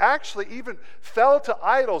 how they actually even fell to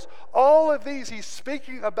idols. All of these, he's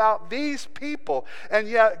speaking about these people. And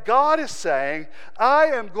yet God is saying, I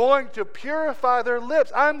am going to purify their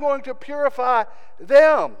lips. I'm going to purify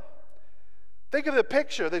them. Think of the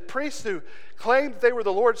picture. The priests who claimed they were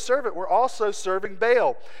the Lord's servant were also serving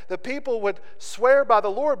Baal. The people would swear by the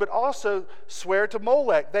Lord, but also swear to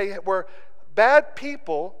Molech. They were bad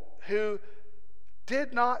people who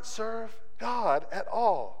did not serve God at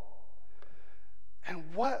all.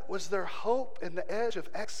 And what was their hope in the edge of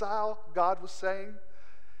exile? God was saying,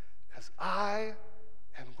 because I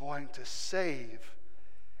am going to save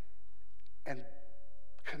and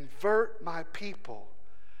convert my people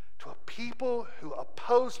to a people who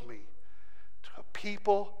oppose me, to a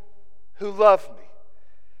people who love me.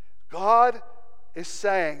 God is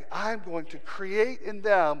saying, I'm going to create in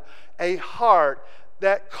them a heart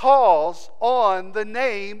that calls on the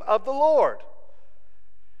name of the Lord.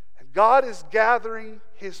 And God is gathering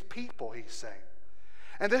his people, he's saying.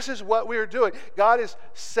 And this is what we're doing. God is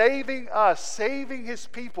saving us, saving his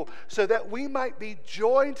people, so that we might be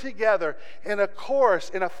joined together in a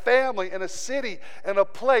chorus, in a family, in a city, in a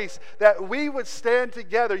place, that we would stand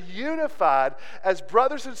together unified as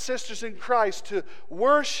brothers and sisters in Christ to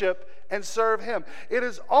worship and serve him. It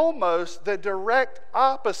is almost the direct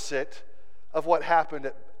opposite of what happened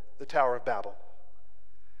at the Tower of Babel.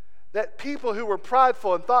 That people who were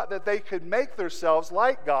prideful and thought that they could make themselves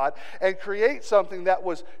like God and create something that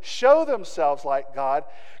was show themselves like God,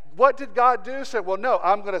 what did God do? He said, well, no,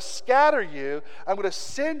 I'm going to scatter you. I'm going to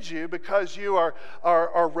send you because you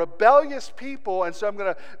are rebellious people, and so I'm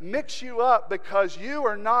going to mix you up because you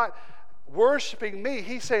are not worshiping me.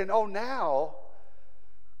 He's saying, oh, now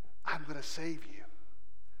I'm going to save you,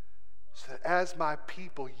 so that as my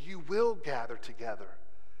people, you will gather together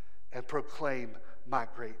and proclaim my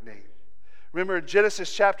great name. Remember in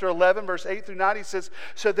Genesis chapter 11, verse 8 through 9, he says,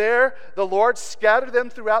 so there the Lord scattered them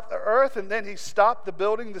throughout the earth, and then he stopped the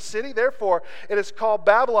building the city. Therefore it is called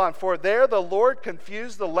Babylon, for there the Lord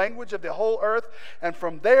confused the language of the whole earth, and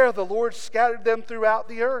from there the Lord scattered them throughout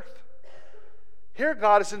the earth. Here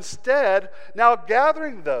God is instead now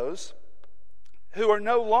gathering those who are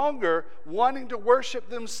no longer wanting to worship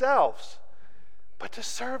themselves, but to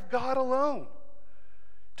serve God alone,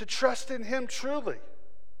 to trust in him truly.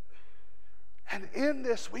 And in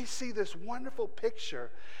this, we see this wonderful picture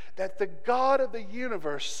that the God of the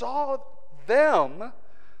universe saw them,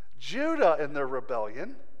 Judah in their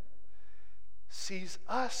rebellion, sees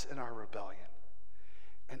us in our rebellion,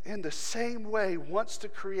 and in the same way wants to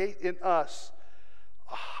create in us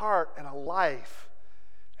a heart and a life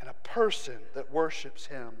and a person that worships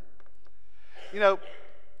him. You know,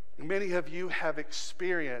 many of you have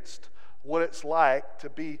experienced what it's like to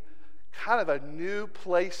be kind of a new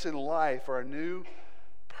place in life, or a new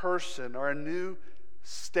person, or a new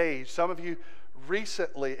stage. Some of you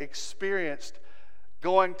recently experienced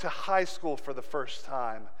going to high school for the first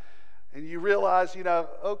time, and you realize,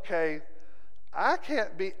 okay, I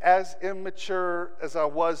can't be as immature as I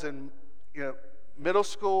was in, middle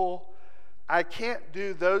school. I can't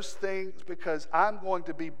do those things because I'm going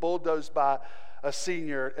to be bulldozed by a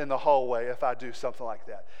senior in the hallway if I do something like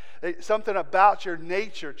that. Something about your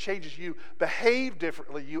nature changes. You behave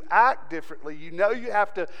differently. You act differently. You know you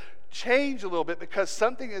have to change a little bit because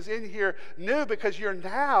something is in here new because you're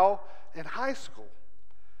now in high school.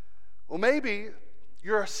 Well, maybe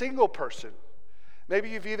you're a single person.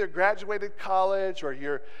 Maybe you've either graduated college,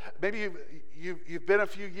 or maybe you've been a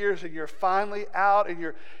few years and you're finally out, and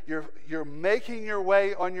you're making your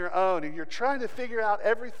way on your own, and you're trying to figure out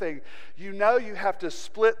everything. You know you have to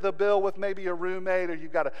split the bill with maybe a roommate, or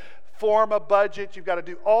you've got to form a budget. You've got to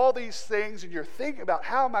do all these things, and you're thinking about,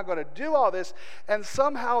 how am I going to do all this? And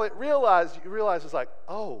somehow you realize it's like,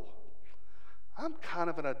 oh, I'm kind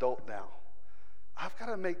of an adult now. I've got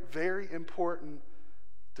to make very important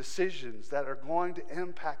decisions that are going to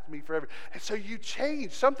impact me forever. And so you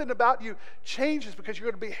change. Something about you changes because you're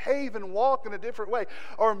going to behave and walk in a different way.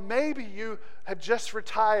 Or maybe you have just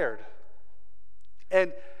retired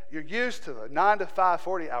and you're used to the 9 to 5,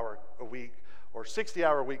 40-hour a week or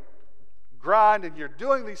 60-hour a week grind, and you're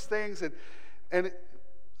doing these things, and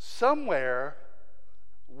somewhere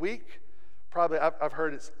probably I've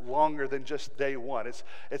heard it's longer than just day one.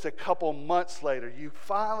 It's a couple months later, you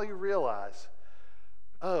finally realize,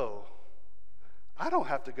 oh, I don't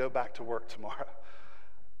have to go back to work tomorrow.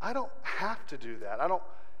 I don't have to do that. I don't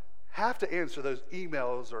have to answer those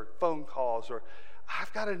emails or phone calls, or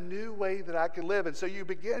I've got a new way that I can live. And so you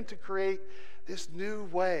begin to create this new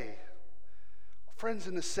way. Friends,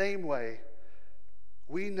 in the same way,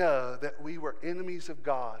 we know that we were enemies of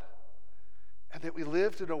God, and that we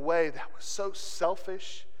lived in a way that was so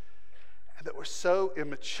selfish, and that was so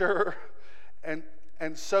immature, and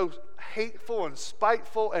so hateful and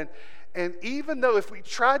spiteful, and even though if we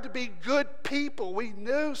tried to be good people, we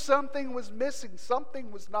knew something was missing,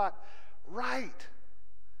 something was not right.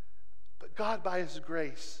 But God, by his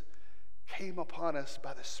grace, came upon us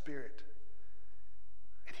by the Spirit,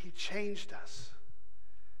 and he changed us,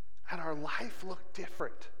 and our life looked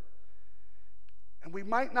different. And we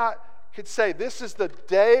might not could say, this is the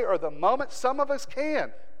day or the moment. Some of us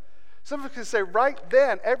can. Some of us can say, right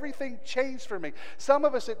then, everything changed for me. Some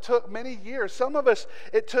of us, it took many years. Some of us,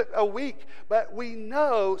 it took a week. But we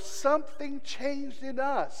know something changed in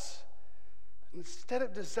us. Instead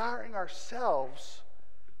of desiring ourselves,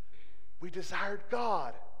 we desired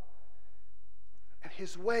God and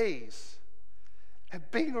his ways, and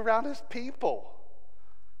being around his people,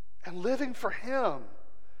 and living for him.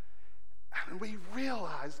 And we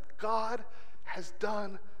realized God has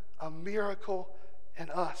done a miracle in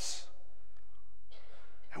us.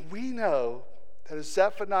 we know that as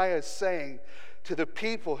Zephaniah is saying to the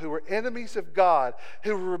people who were enemies of God,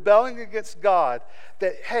 who were rebelling against God,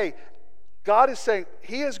 that, hey, God is saying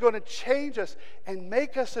He is going to change us and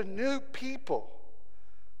make us a new people.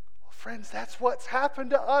 Well, friends, that's what's happened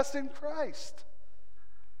to us in Christ.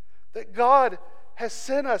 That God has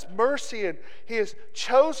sent us mercy and He has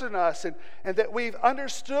chosen us, and that we've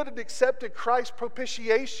understood and accepted Christ's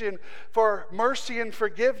propitiation for mercy and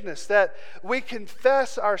forgiveness, that we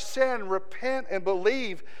confess our sin, repent, and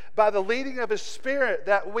believe by the leading of His Spirit,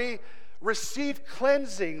 that we receive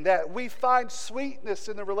cleansing, that we find sweetness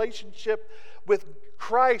in the relationship with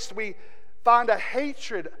Christ, we find a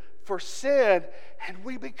hatred for sin, and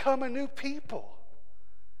we become a new people.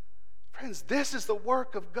 Friends, this is the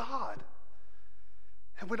work of God.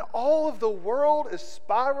 And when all of the world is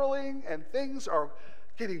spiraling and things are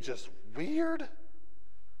getting just weird,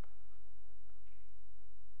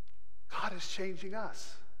 God is changing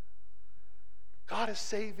us. God is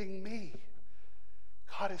saving me.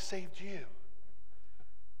 God has saved you.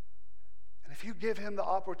 And if you give Him the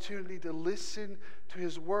opportunity to listen to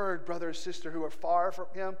His word, brother or sister who are far from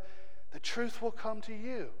Him, the truth will come to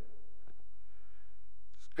you.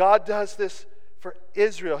 God does this for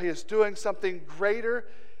Israel. He is doing something greater,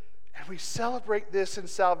 and we celebrate this in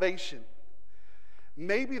salvation.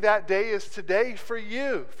 Maybe that day is today for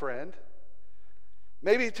you, friend.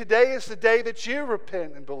 Maybe today is the day that you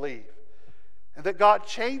repent and believe, and that God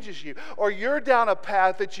changes you. Or you're down a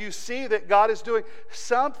path that you see that God is doing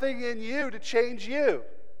something in you to change you.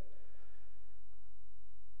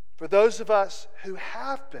 For those of us who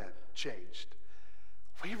have been changed,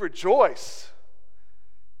 we rejoice.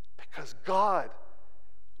 Because God,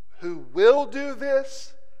 who will do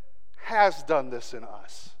this, has done this in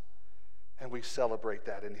us. And we celebrate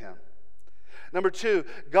that in Him. Number 2,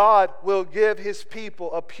 God will give His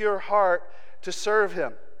people a pure heart to serve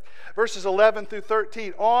Him. Verses 11 through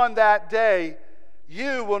 13, on that day,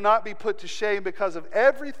 you will not be put to shame because of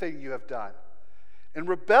everything you have done in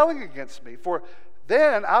rebelling against me. For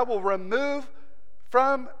then I will remove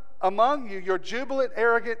from among you your jubilant,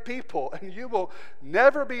 arrogant people, and you will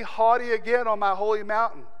never be haughty again on my holy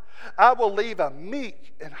mountain. I will leave a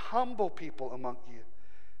meek and humble people among you,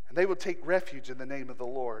 and they will take refuge in the name of the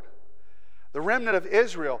Lord. The remnant of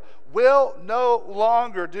Israel will no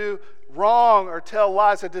longer do wrong or tell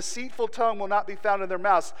lies. A deceitful tongue will not be found in their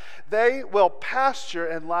mouths. They will pasture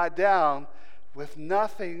and lie down with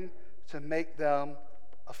nothing to make them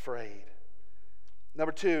afraid.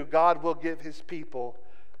 Number 2, God will give His people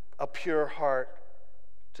a pure heart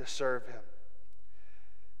to serve Him.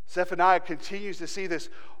 Zephaniah continues to see this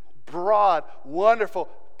broad, wonderful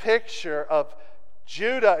picture of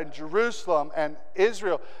Judah and Jerusalem and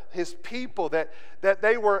Israel, His people, that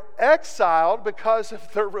they were exiled because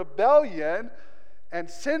of their rebellion and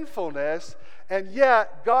sinfulness, and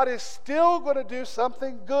yet God is still going to do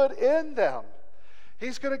something good in them.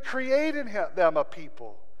 He's going to create in them a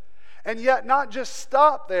people. And yet not just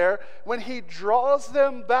stop there. When He draws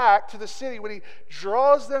them back to the city, when He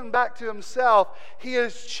draws them back to Himself, He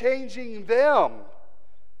is changing them.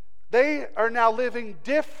 They are now living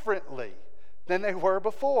differently than they were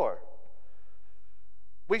before.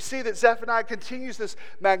 We see that Zephaniah continues this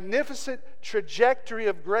magnificent trajectory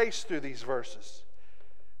of grace through these verses.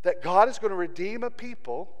 That God is going to redeem a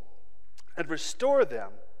people and restore them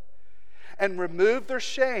and remove their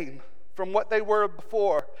shame from what they were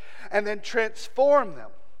before, and then transform them.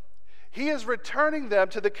 He is returning them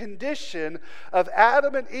to the condition of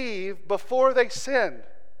Adam and Eve before they sinned.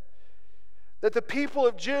 That the people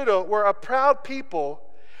of Judah were a proud people,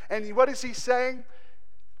 and what is He saying?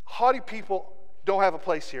 Haughty people don't have a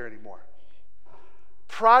place here anymore.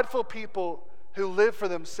 Prideful people who live for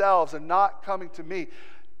themselves and not coming to me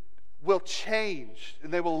will change,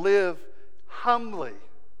 and they will live humbly.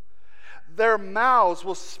 Their mouths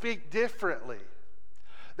will speak differently.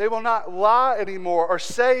 They will not lie anymore or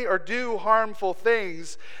say or do harmful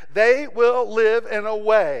things. They will live in a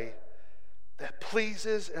way that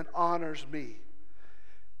pleases and honors me.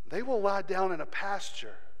 They will lie down in a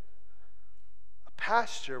pasture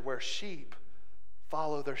where sheep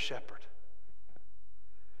follow their shepherd.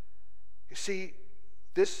 You see,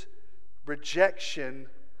 this rejection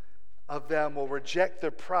of them will reject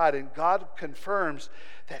their pride, and God confirms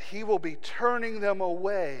that He will be turning them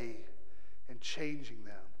away and changing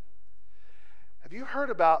them. Have you heard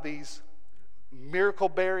about these miracle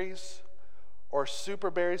berries or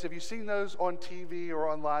super berries? Have you seen those on TV or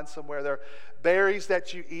online somewhere? They're berries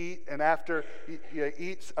that you eat, and after you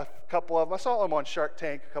eat a couple of them, I saw them on Shark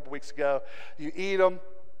Tank a couple weeks ago. You eat them,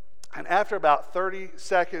 and after about 30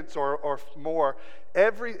 seconds or more,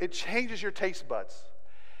 it changes your taste buds.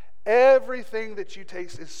 Everything that you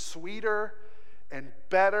taste is sweeter and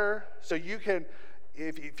better. So you can,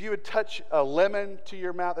 if you would touch a lemon to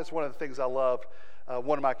your mouth, that's one of the things I loved.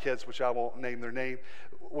 One of my kids, which I won't name their name,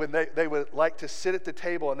 when they would like to sit at the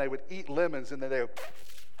table and they would eat lemons and then they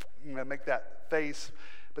would make that face.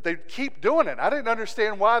 But they'd keep doing it. I didn't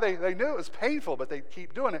understand why. They knew it was painful, but they'd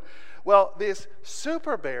keep doing it. Well, this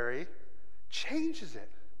super berry changes it.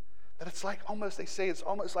 That it's like almost, they say it's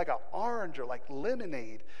almost like an orange or like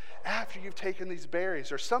lemonade after you've taken these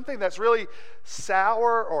berries. Or something that's really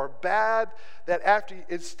sour or bad, that after,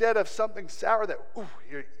 instead of something sour that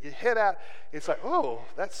you hit at, it's like, oh,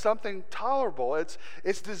 that's something tolerable.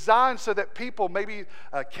 It's designed so that people, maybe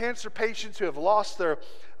cancer patients who have lost their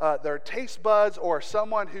taste buds, or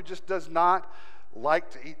someone who just does not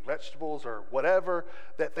like to eat vegetables or whatever,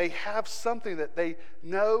 that they have something that they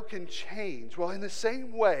know can change. Well, in the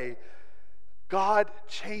same way, God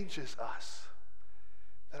changes us.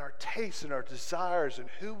 That our tastes and our desires and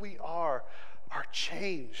who we are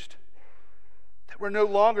changed. That we're no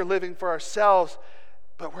longer living for ourselves,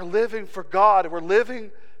 but we're living for God, and we're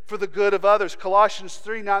living for the good of others. Colossians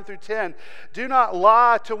 3:9-10. Do not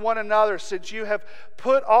lie to one another, since you have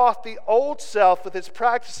put off the old self with its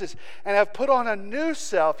practices and have put on a new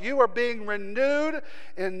self. You are being renewed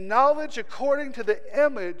in knowledge according to the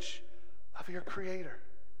image of your Creator.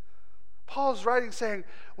 Paul's writing saying,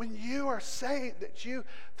 when you are saved, that you,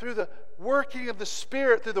 through the working of the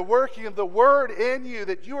Spirit, through the working of the Word in you,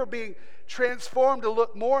 that you are being transformed to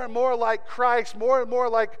look more and more like Christ, more and more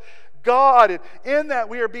like God. And in that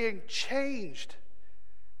we are being changed.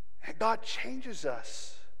 And God changes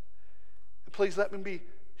us. And please let me be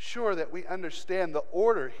sure that we understand the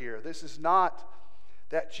order here. This is not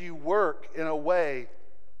that you work in a way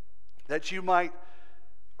that you might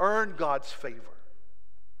earn God's favor.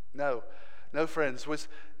 No, friends.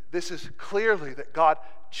 This is clearly that God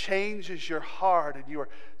changes your heart and you are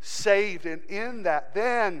saved. And in that,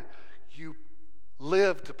 then you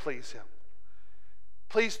live to please Him.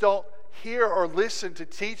 Please don't hear or listen to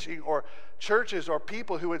teaching or churches or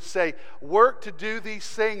people who would say, work to do these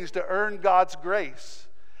things to earn God's grace.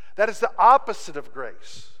 That is the opposite of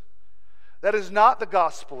grace. That is not the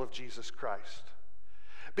gospel of Jesus Christ.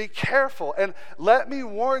 Be careful, and let me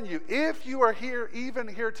warn you, if you are here, even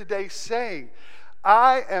here today, saying,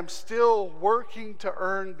 I am still working to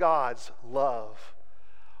earn God's love,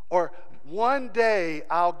 or one day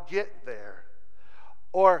I'll get there,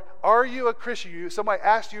 or are you a Christian? Somebody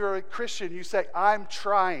asked you, you're a Christian, you say, I'm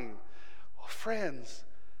trying. Well, friends,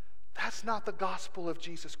 that's not the gospel of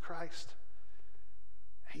Jesus Christ.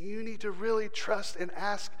 And you need to really trust and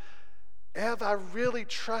ask, have I really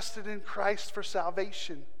trusted in Christ for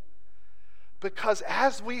salvation? Because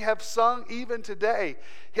as we have sung even today,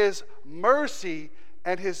 His mercy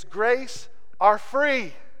and His grace are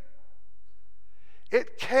free.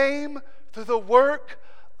 It came through the work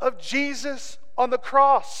of Jesus on the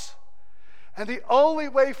cross. And the only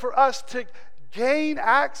way for us to gain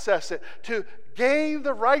access it, to gain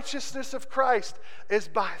the righteousness of Christ, is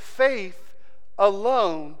by faith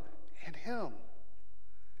alone in Him.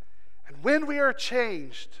 And when we are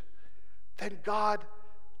changed, then God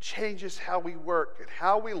changes how we work and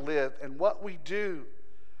how we live and what we do.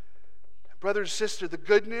 Brother and sister, the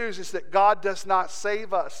good news is that God does not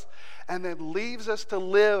save us and then leaves us to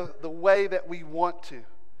live the way that we want to.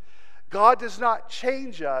 God does not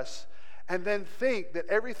change us and then think that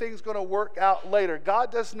everything's going to work out later.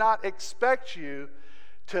 God does not expect you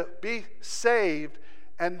to be saved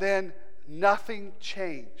and then nothing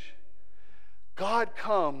change. God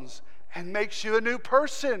comes and makes you a new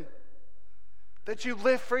person, that you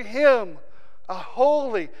live for Him, a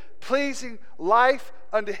holy, pleasing life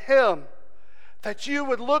unto Him, that you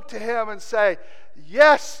would look to Him and say,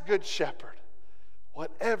 yes, good shepherd,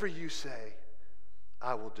 whatever you say,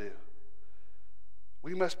 I will do.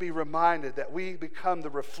 We must be reminded that we become the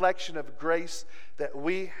reflection of grace that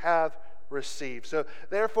we have received. So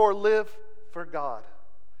therefore, live for God.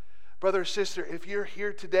 Brother or sister, if you're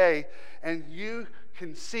here today and you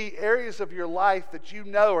can see areas of your life that you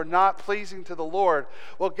know are not pleasing to the Lord,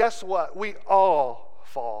 well, guess what? We all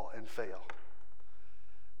fall and fail.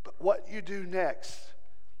 But what you do next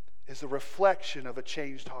is a reflection of a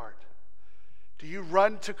changed heart. Do you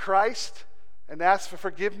run to Christ and ask for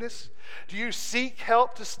forgiveness? Do you seek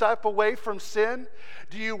help to step away from sin?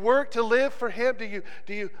 Do you work to live for Him?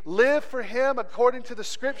 Do you live for Him according to the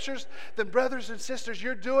Scriptures? Then, brothers and sisters,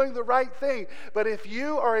 you're doing the right thing. But if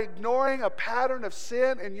you are ignoring a pattern of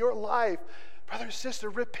sin in your life, brother and sister,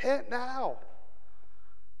 repent now.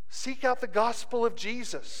 Seek out the gospel of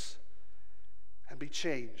Jesus and be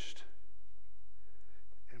changed.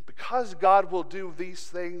 And because God will do these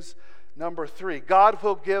things, number 3, God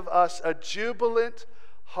will give us a jubilant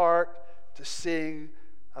heart to sing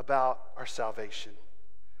about our salvation.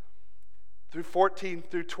 Through 14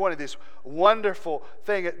 through 20, this wonderful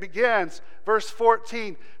thing. It begins, verse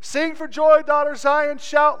 14, sing for joy, daughter Zion,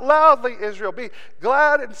 shout loudly, Israel. Be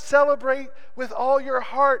glad and celebrate with all your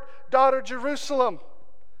heart, daughter Jerusalem.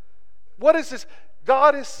 What is this?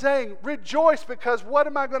 God is saying, rejoice, because what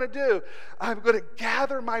am I going to do? I'm going to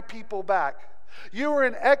gather my people back. You were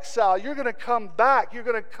in exile. You're going to come back. You're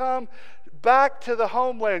going to come back to the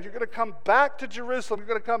homeland. You're going to come back to Jerusalem. You're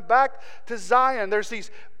going to come back to Zion. There's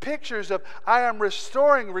these pictures of I am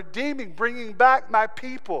restoring, redeeming, bringing back my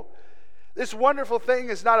people. This wonderful thing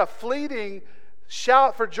is not a fleeting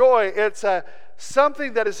shout for joy. It's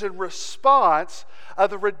something that is in response of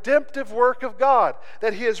the redemptive work of God,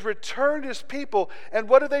 that He has returned His people. And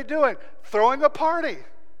what are they doing? Throwing a party.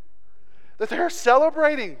 That they're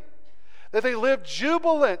celebrating. That they live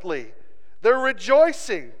jubilantly. They're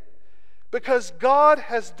rejoicing. Because God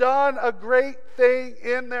has done a great thing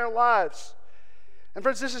in their lives. And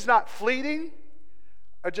friends, this is not fleeting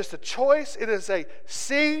or just a choice. It is a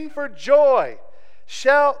sing for joy.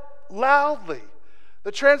 Shout loudly.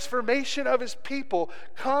 The transformation of His people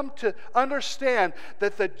come to understand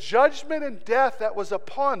that the judgment and death that was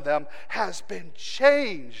upon them has been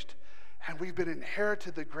changed. And we've been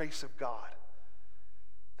inherited the grace of God.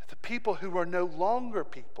 That the people who are no longer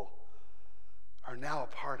people are now a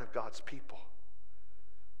part of God's people.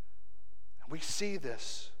 And we see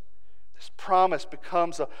this. This promise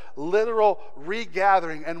becomes a literal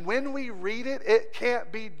regathering. And when we read it, it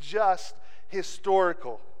can't be just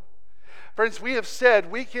historical. Friends, we have said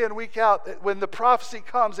week in, week out, that when the prophecy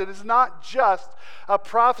comes, it is not just a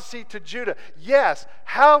prophecy to Judah. Yes,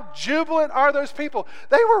 how jubilant are those people?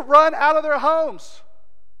 They were run out of their homes.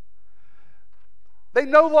 They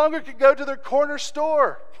no longer could go to their corner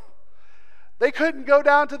store. They couldn't go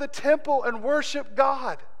down to the temple and worship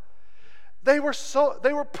God. They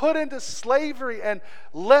were put into slavery and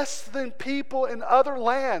less than people in other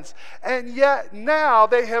lands. And yet now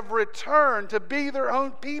they have returned to be their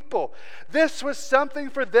own people. This was something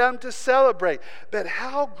for them to celebrate. But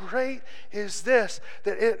how great is this?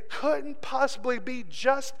 That it couldn't possibly be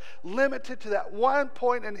just limited to that one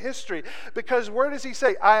point in history. Because where does He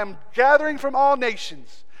say? I am gathering from all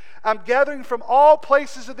nations. I'm gathering from all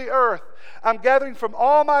places of the earth. I'm gathering from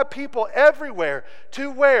all my people everywhere.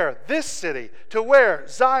 To where? This city. To where?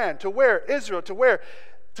 Zion. To where? Israel. To where?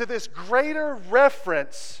 To this greater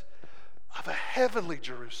reference of a heavenly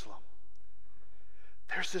Jerusalem.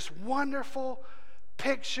 There's this wonderful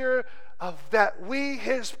picture of that we,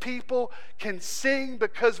 His people, can sing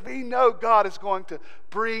because we know God is going to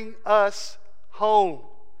bring us home.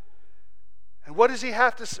 And what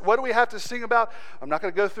do we have to sing about? I'm not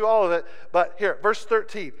going to go through all of it, but here, verse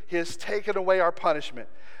 13, He has taken away our punishment.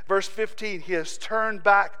 Verse 15, He has turned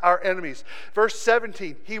back our enemies. Verse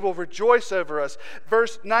 17, He will rejoice over us.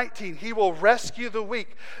 Verse 19, He will rescue the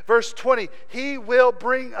weak. Verse 20, He will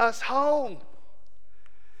bring us home.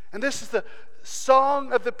 And this is the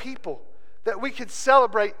song of the people that we can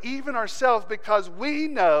celebrate even ourselves because we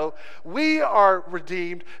know we are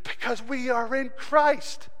redeemed because we are in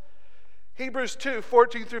Christ. Hebrews 2,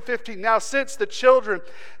 14 through 15. Now, since the children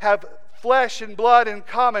have flesh and blood in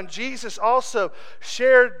common, Jesus also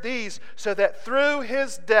shared these so that through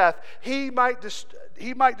His death He might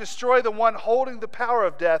destroy the one holding the power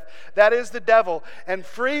of death, that is the devil, and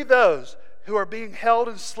free those who are being held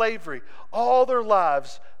in slavery all their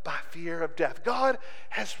lives by fear of death. God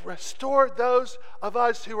has restored those of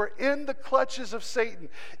us who are in the clutches of Satan,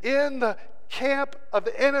 in the camp of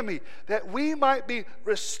the enemy, that we might be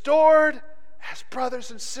restored as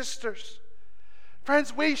brothers and sisters.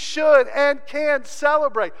 Friends, we should and can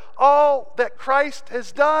celebrate all that Christ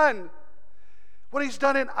has done, what He's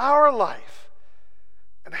done in our life,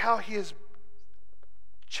 and how He has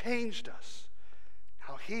changed us,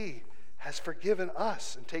 how He has forgiven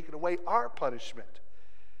us and taken away our punishment,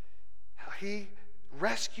 how He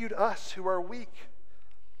rescued us who are weak.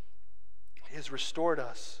 He has restored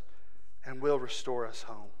us and will restore us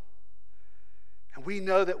home. And we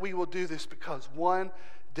know that we will do this because one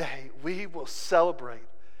day we will celebrate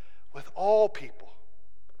with all people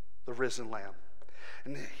the risen Lamb.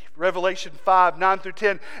 In Revelation 5, 9 through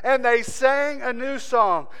 10, and they sang a new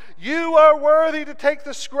song. You are worthy to take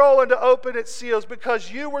the scroll and to open its seals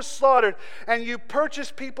because you were slaughtered and you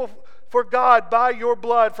purchased people for God by your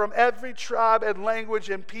blood from every tribe and language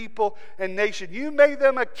and people and nation. You made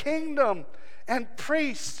them a kingdom and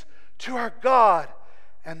priests to our God,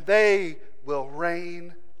 and they will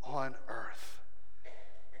reign on earth.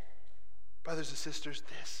 Brothers and sisters,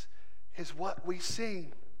 this is what we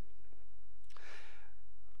sing.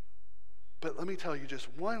 But let me tell you just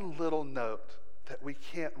one little note that we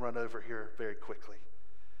can't run over here very quickly.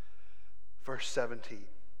 Verse 17.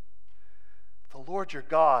 The Lord your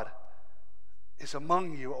God is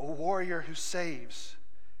among you, a warrior who saves.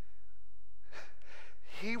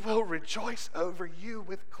 He will rejoice over you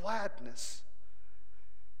with gladness.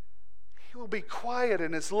 He will be quiet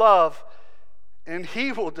in his love, and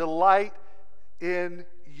he will delight in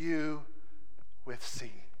you with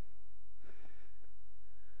singing.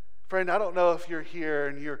 Friend, I don't know if you're here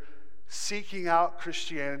and you're seeking out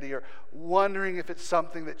Christianity or wondering if it's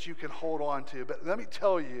something that you can hold on to, but let me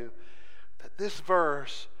tell you that this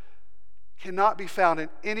verse cannot be found in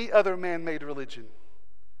any other man-made religion.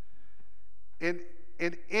 In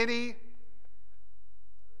any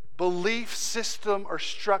belief system or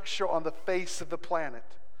structure on the face of the planet,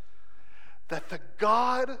 that the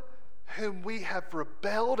God whom we have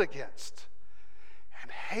rebelled against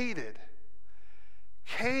and hated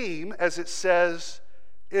came, as it says,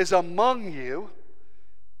 is among you,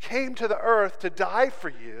 came to the earth to die for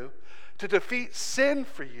you, to defeat sin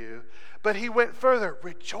for you, but he went further,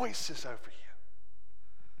 rejoices over you,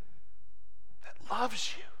 that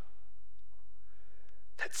loves you,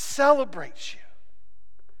 that celebrates you,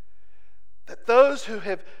 that those who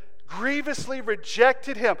have grievously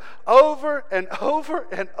rejected him over and over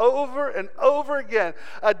and over and over again,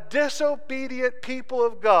 a disobedient people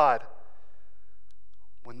of God,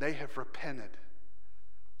 when they have repented,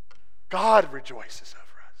 God rejoices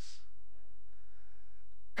over us.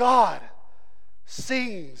 God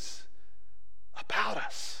sings about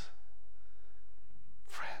us.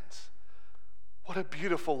 Friends, what a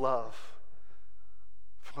beautiful love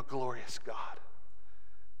from a glorious God.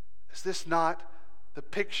 Is this not the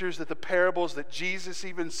pictures that the parables that Jesus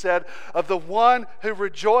even said of the one who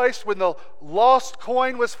rejoiced when the lost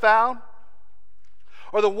coin was found?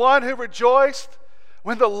 Or the one who rejoiced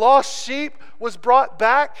when the lost sheep was brought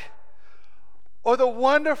back? Or the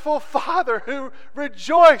wonderful father who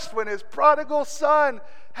rejoiced when his prodigal son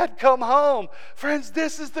had come home? Friends,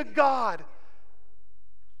 this is the God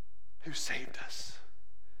who saved us.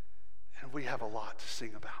 And we have a lot to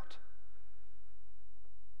sing about.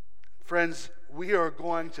 Friends, we are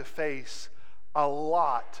going to face a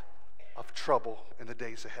lot of trouble in the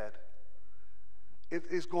days ahead. It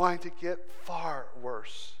is going to get far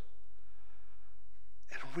worse.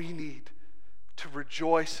 And we need to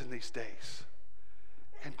rejoice in these days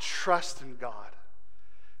and trust in God,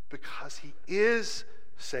 because he is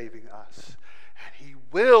saving us and he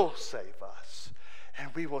will save us,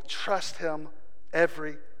 and we will trust him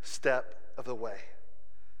every step of the way.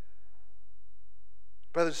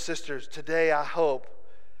 Brothers and sisters, today I hope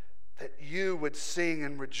that you would sing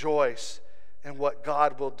and rejoice in what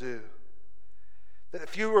God will do. That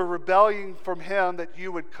if you were rebelling from him, that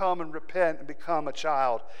you would come and repent and become a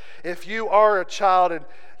child. If you are a child and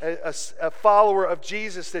a follower of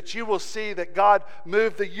Jesus, that you will see that God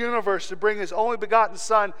moved the universe to bring his only begotten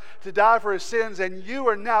Son to die for his sins, and you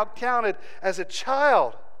are now counted as a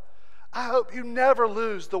child. I hope you never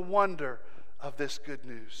lose the wonder of this good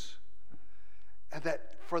news. And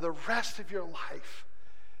that for the rest of your life,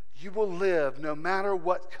 you will live, no matter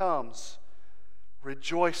what comes,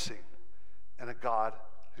 rejoicing in a God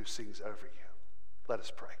who sings over you. Let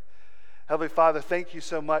us pray. Heavenly Father, thank you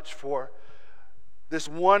so much for this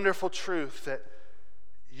wonderful truth that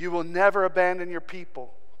you will never abandon your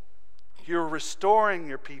people. You're restoring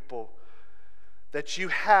your people, that you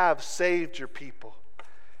have saved your people.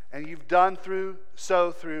 And you've done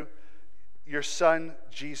so through your Son,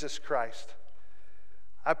 Jesus Christ.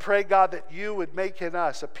 I pray, God, that you would make in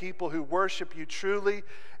us a people who worship you truly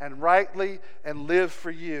and rightly and live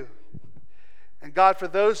for you. And God, for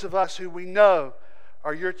those of us who we know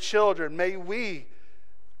are your children, may we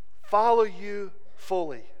follow you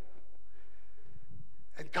fully.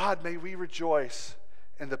 And God, may we rejoice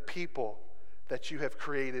in the people that you have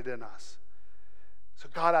created in us. So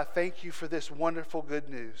God, I thank you for this wonderful good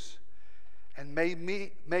news. And may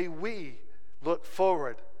we look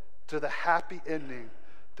forward to the happy ending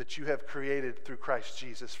that you have created through Christ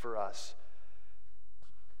Jesus for us.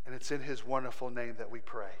 And it's in his wonderful name that we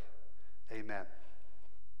pray. Amen.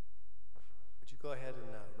 Would you go ahead and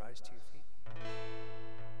rise to your feet?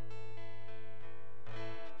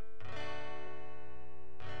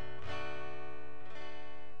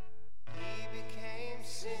 He became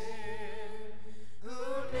sin who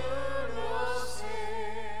knew no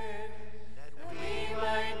sin, that we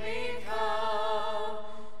might become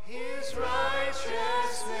his righteousness.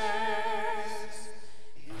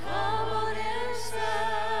 He humbled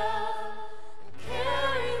himself and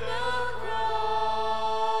carried the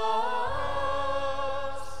cross.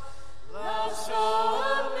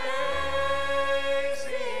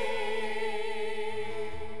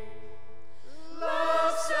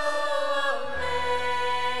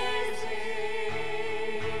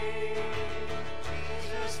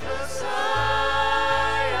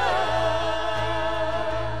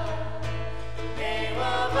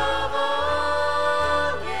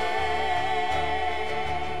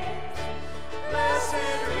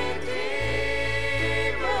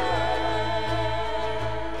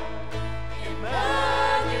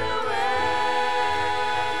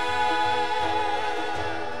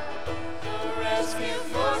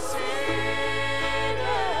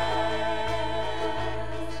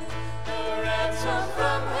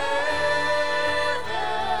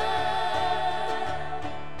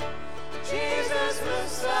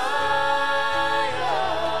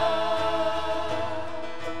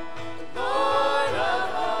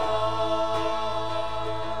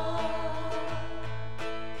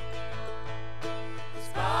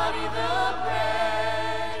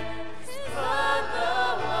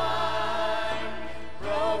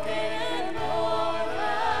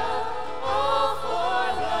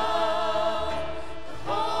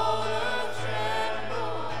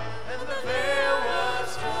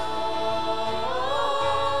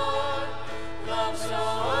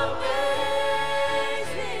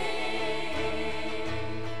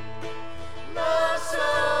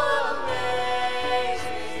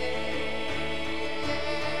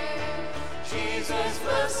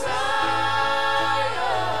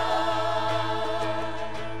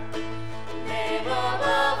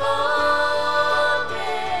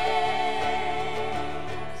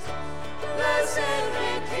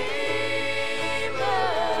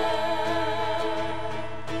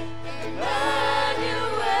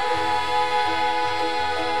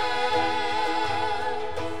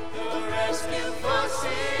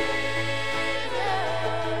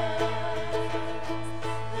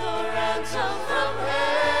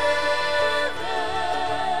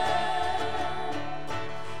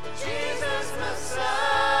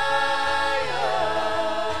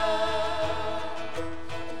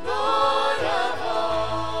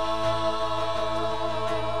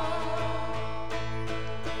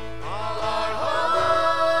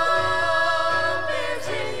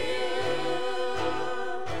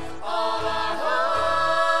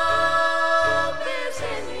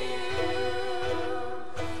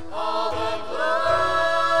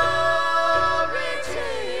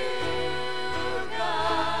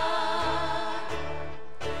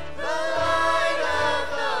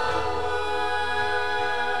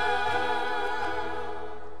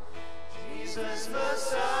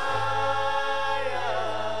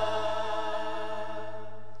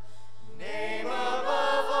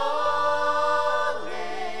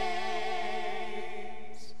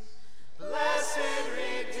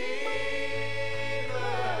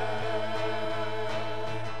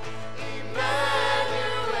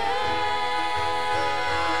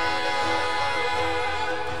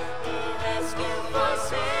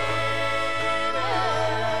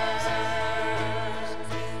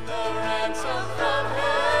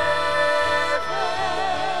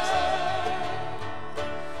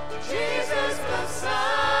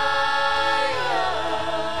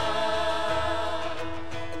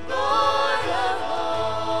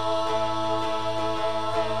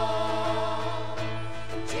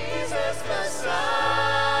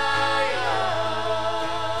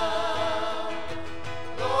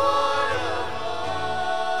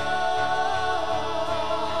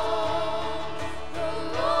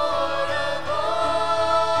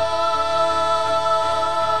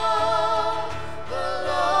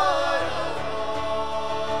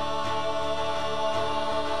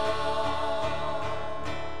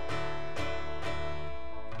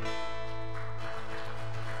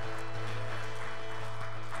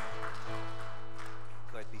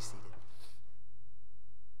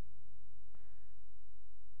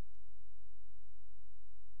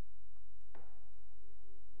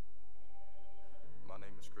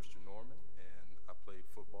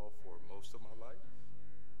 football for most of my life,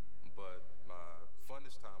 but my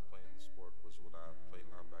funnest time playing the sport was when I played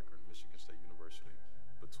linebacker at Michigan State University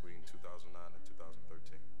between 2009 and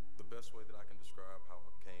 2013. The best way that I can describe how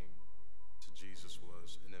I came to Jesus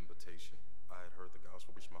was an invitation. I had heard the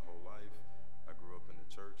gospel preached my whole life. I grew up in the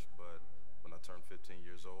church, but when I turned 15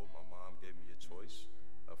 years old, my mom gave me a choice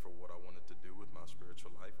for what I wanted to do with my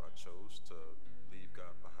spiritual life. I chose to leave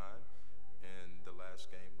God behind. In the last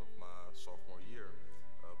game of my sophomore year,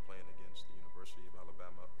 playing against the University of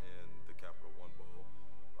Alabama in the Capital One Bowl,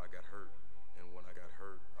 I got hurt. And when I got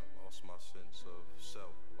hurt, I lost my sense of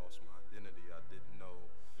self. I lost my identity. I didn't know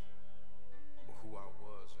who I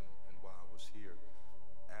was and why I was here.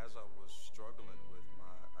 As I was struggling with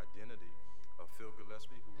my identity, Phil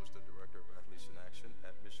Gillespie, who was the director of Athletes in Action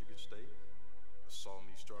at Michigan State, saw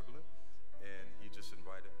me struggling, and he just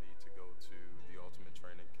invited me to go to the Ultimate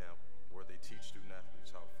Training Camp where they teach student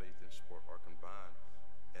athletes how faith and sport are combined.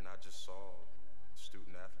 And I just saw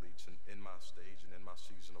student athletes in my stage and in my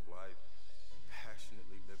season of life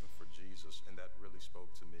passionately living for Jesus, and that really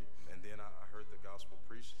spoke to me. And then I heard the gospel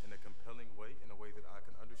preached in a compelling way, in a way that I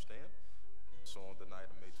can understand. So on the night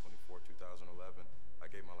of May 24, 2011, I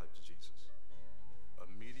gave my life to Jesus.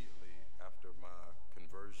 Immediately after my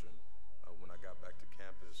conversion, when I got back to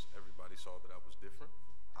campus, everybody saw that I was different.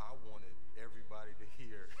 I wanted everybody to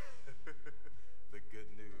hear the good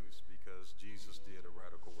news because Jesus did a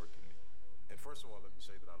radical work in me. And first of all, let me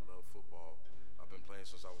say that I love football. I've been playing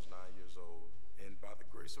since I was 9 years old. And by the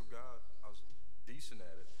grace of God, I was decent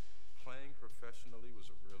at it. Playing professionally was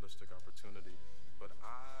a realistic opportunity, but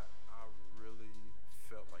I really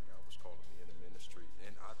felt like God was calling me into ministry.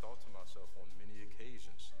 And I thought to myself on many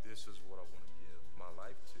occasions, this is what I want to give my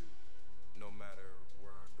life to. No matter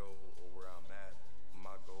where I go or where I'm at,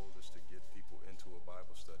 my goal is to get people into a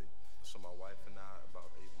Bible study. So my wife and I, about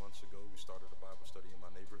 8 months ago, we started a Bible study in my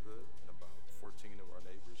neighborhood, and about 14 of our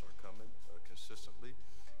neighbors are coming consistently.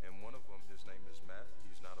 And one of them, his name is Matt.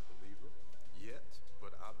 He's not a believer yet,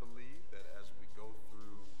 but I believe that as we go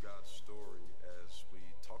through God's story, as we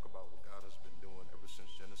talk about what God has been doing ever since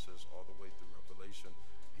Genesis all the way through Revelation,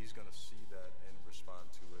 he's going to see that and respond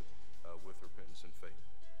to it with repentance and faith.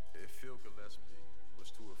 If Phil Gillespie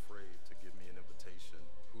was too afraid to give me an invitation,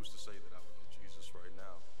 who's to say that I would know Jesus right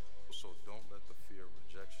now? So don't let the fear of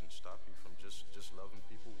rejection stop you from just loving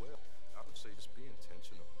people well. I would say just be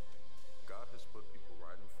intentional. God has put people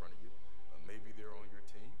right in front of you. Maybe they're on your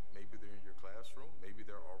team. Maybe they're in your classroom. Maybe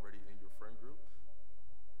they're already in your friend group.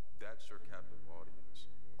 That's your captive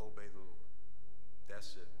audience. Obey the Lord.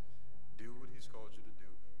 That's it. Do what he's called you to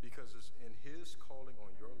do, because it's in his calling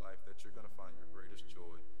on your life that you're going to find your greatest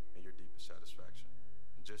joy and your deepest satisfaction.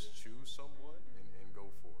 Just choose someone and go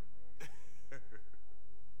for it.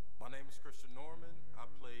 My name is Christian Norman. I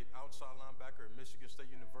played outside linebacker at Michigan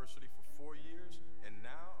State University for 4 years, and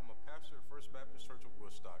now I'm a pastor at First Baptist Church of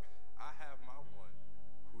Woodstock. I have my one.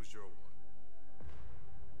 Who's your one?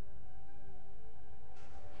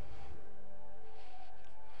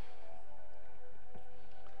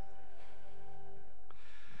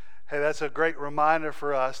 Hey, that's a great reminder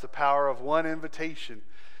for us, the power of one invitation.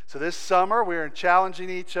 So this summer, we are challenging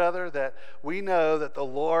each other that we know that the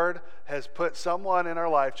Lord has put someone in our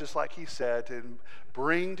life, just like he said, to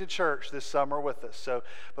bring to church this summer with us. So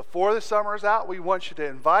before the summer is out, we want you to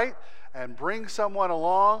invite and bring someone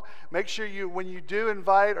along. Make sure you, when you do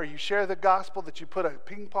invite or you share the gospel, that you put a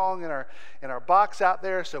ping pong in our box out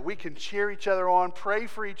there so we can cheer each other on, pray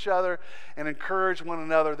for each other, and encourage one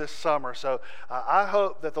another this summer. So I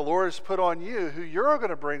hope that the Lord has put on you who you're going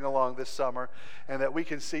to bring along this summer, and that we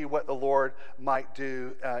can see what the Lord might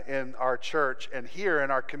do in our church and here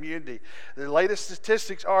in our community. The latest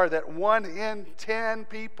statistics are that 1 in 10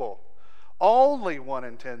 people, only 1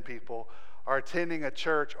 in 10 people, are attending a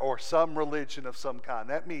church or some religion of some kind.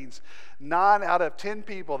 That means 9 out of 10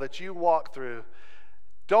 people that you walk through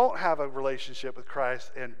don't have a relationship with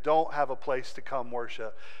Christ and don't have a place to come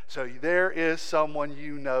worship. So there is someone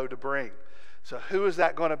you know to bring. So who is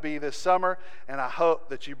that going to be this summer? And I hope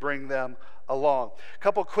that you bring them along. A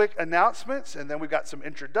couple quick announcements, and then we've got some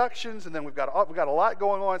introductions, and then we've got a lot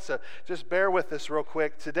going on, so just bear with us real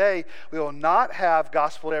quick. Today, we will not have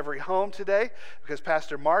Gospel at Every Home today because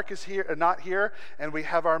Pastor Mark is here, not here, and we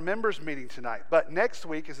have our members meeting tonight. But next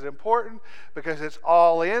week is important because it's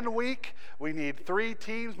all in week. We need 3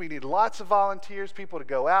 teams. We need lots of volunteers, people to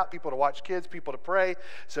go out, people to watch kids, people to pray.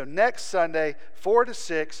 So next Sunday, 4 to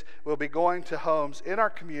 6, we'll be going to homes in our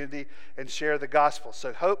community and share the gospel.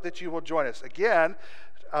 So hope that you will join us. Again,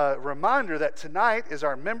 reminder that tonight is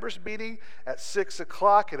our members meeting at 6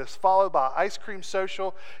 o'clock. It is followed by ice cream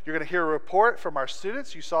social. You're going to hear a report from our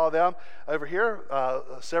students. You saw them over here,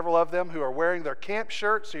 several of them who are wearing their camp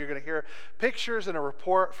shirts. So you're going to hear pictures and a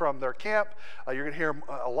report from their camp. You're going to hear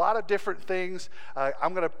a lot of different things.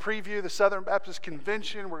 I'm going to preview the Southern Baptist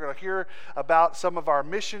Convention. We're going to hear about some of our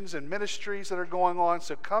missions and ministries that are going on.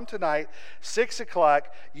 So come tonight, 6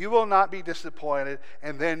 o'clock. You will not be disappointed,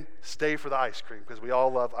 and then stay for the ice cream because we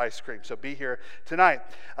all love ice cream. So be here tonight.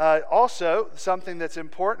 Also, something that's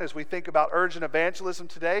important as we think about urgent evangelism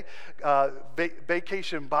today,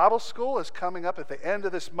 Vacation Bible School is coming up at the end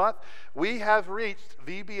of this month. We have reached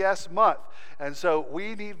VBS month, and so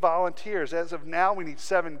we need volunteers. As of now, we need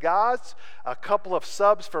 7 guides, a couple of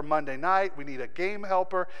subs for Monday night. We need a game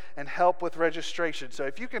helper and help with registration. So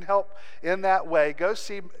if you can help in that way, go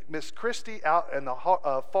see Miss Christie out in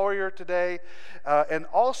the foyer today. And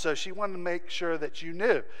also, she wanted to make sure that you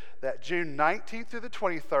knew that June 19th through the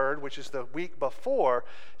 23rd, which is the week before,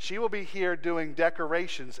 she will be here doing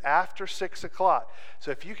decorations after 6 o'clock.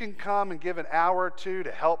 So if you can come and give an hour or two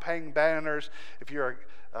to help hang banners, if you're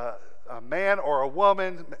a man or a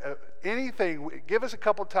woman, anything, give us a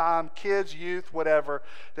couple time, kids, youth, whatever,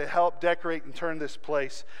 to help decorate and turn this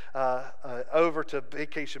place over to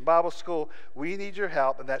Vacation Bible School. We need your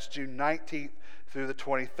help, and that's June 19th through the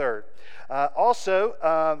 23rd. Also,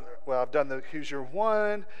 I've done the Who's Your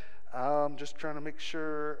One. Just trying to make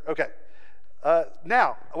sure. Okay.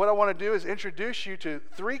 Now, what I want to do is introduce you to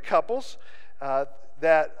 3 couples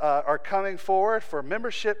that are coming forward for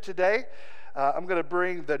membership today. I'm going to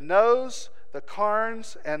bring the Noes, the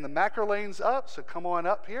Carnes, and the Mackerlanes up, so come on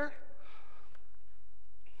up here.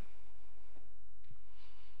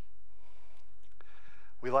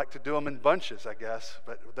 We like to do them in bunches, I guess,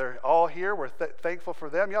 but they're all here. We're thankful for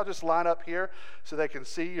them. Y'all just line up here so they can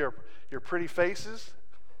see your pretty faces,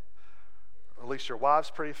 or at least your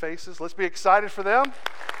wives' pretty faces. Let's be excited for them.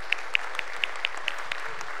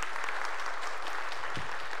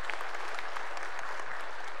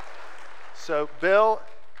 So Bill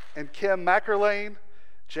and Kim Mackerlane,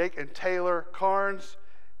 Jake and Taylor Carnes,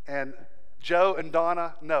 and Joe and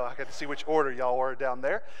Donna, no, I got to see which order y'all were down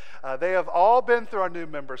there. They have all been through our new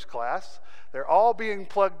members class. They're all being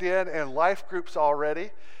plugged in life groups already,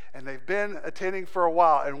 and they've been attending for a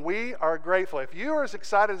while, and we are grateful. If you are as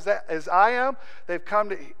excited as I am, they've come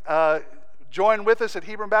to join with us at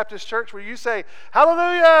Hebron Baptist Church. Will you say,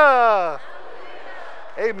 hallelujah?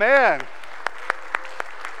 Hallelujah. Amen.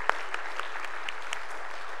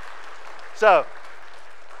 So,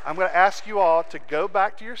 I'm going to ask you all to go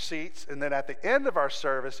back to your seats, and then at the end of our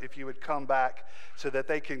service, if you would come back so that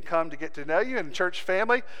they can come to get to know you. And church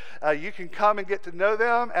family, you can come and get to know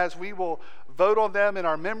them as we will vote on them in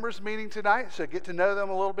our members meeting tonight. So get to know them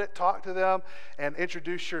a little bit, talk to them, and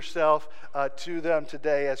introduce yourself to them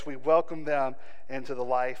today as we welcome them into the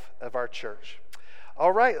life of our church.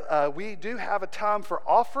 All right, we do have a time for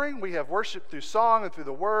offering. We have worship through song and through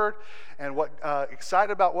the word, and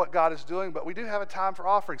excited about what God is doing, but we do have a time for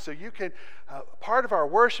offering. So you can, part of our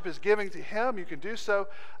worship is giving to Him. You can do so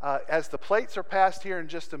as the plates are passed here in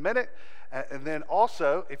just a minute. And then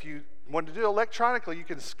also, if you want to do it electronically, you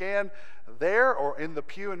can scan there, or in the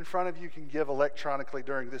pew in front of you can give electronically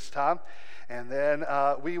during this time. And then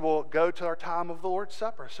we will go to our time of the Lord's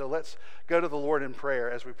Supper. So let's go to the Lord in prayer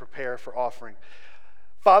as we prepare for offering.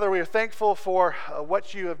 Father, we are thankful for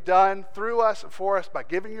what you have done through us and for us by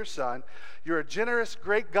giving your Son. You're a generous,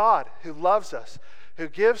 great God who loves us, who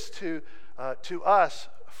gives to us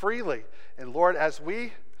freely. And Lord, as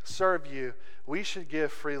we serve you, we should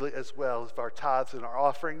give freely as well as our tithes and our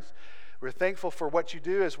offerings. We're thankful for what you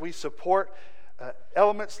do as we support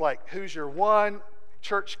elements like Who's Your One,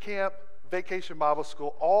 Church Camp, Vacation Bible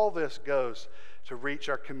School. All this goes to reach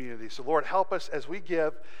our community. So Lord, help us as we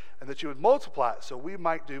give, and that you would multiply it so we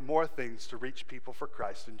might do more things to reach people for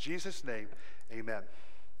Christ. In Jesus' name, amen.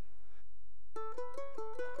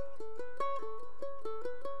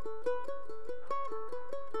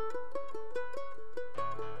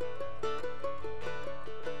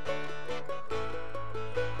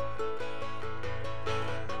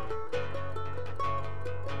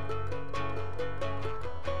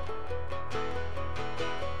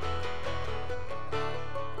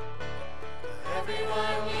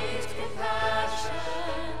 Everyone needs compassion,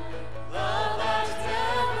 love that's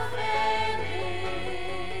never failing.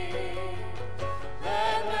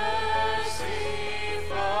 Let mercy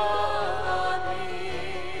fall on me.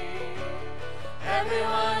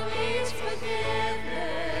 Everyone needs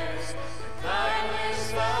forgiveness, the kindness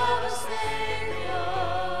of a Savior.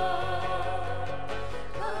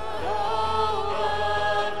 The hope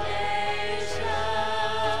of nations.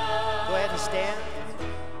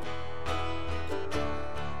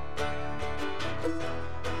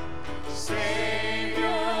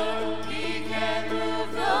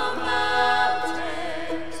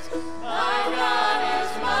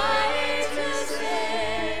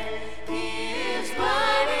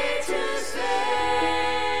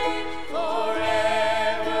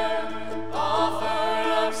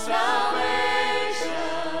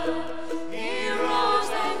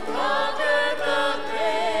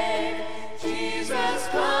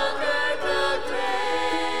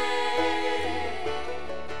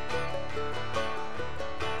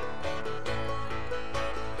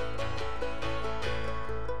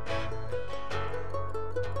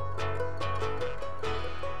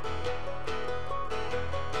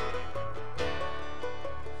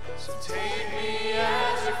 So take me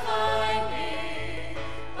as you find me,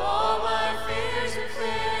 all my fears and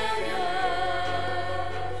failures.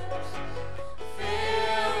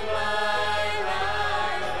 Fill my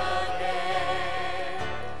life again.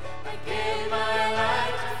 I give my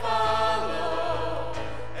life to follow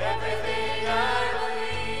everything I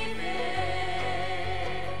believe in.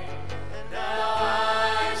 And now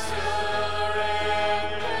I surrender.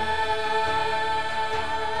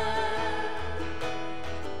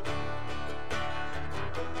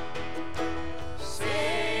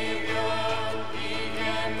 Savior, He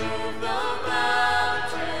can move the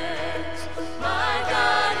mountains. My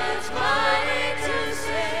God is mighty to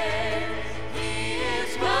save. He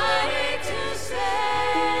is mighty to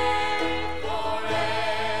save.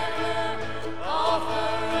 Forever,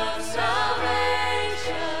 author of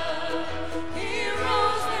salvation. He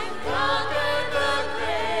rose and conquered the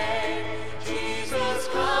grave. Jesus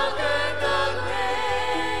conquered the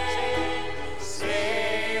grave.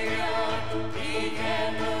 Savior, He can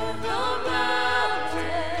move the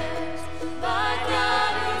mountains. My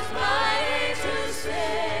God is mighty to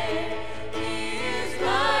save. He is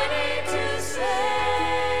mighty to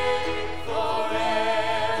save.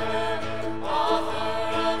 Forever, author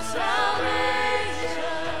of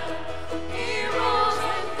salvation. He rose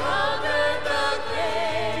and conquered the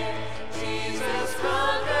grave. Jesus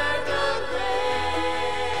conquered the grave.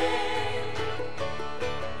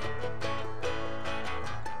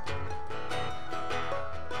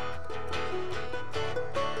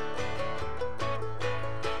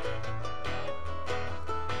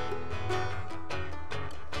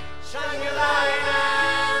 Shine your light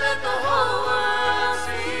and let the whole world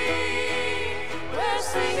see. We're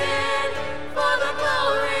singing for the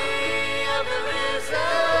glory of the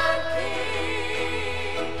risen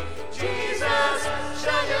King. Jesus,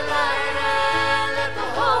 shine your light and let the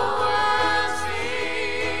whole world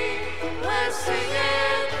see. We're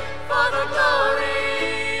singing for the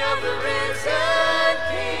glory of the risen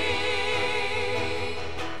King.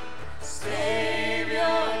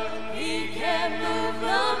 Savior, He can move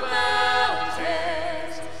the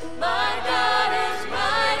mountains. My God is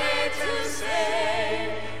mighty to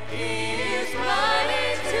save. He is mighty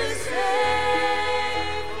to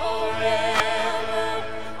save. Forever,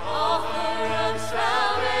 author of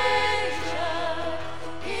salvation.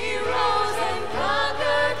 He rose and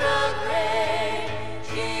conquered the grave.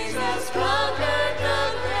 Jesus conquered the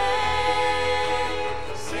grave.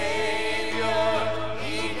 Savior,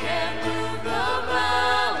 He can move the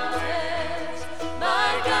mountains. My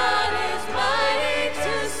God is mighty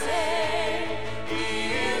to save. He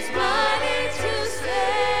is mighty to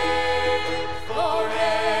save.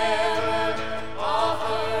 Forever,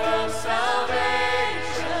 author of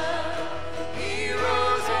salvation. He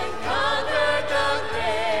rose and conquered the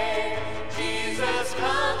grave. Jesus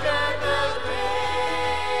conquered the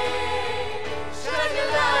grave. Shine your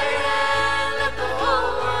light and let the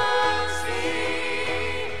whole world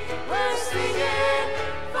see. We're singing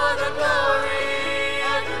for the glory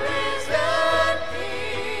of the risen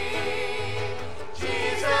King.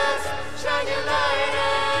 Jesus, shine your light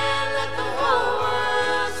and let the whole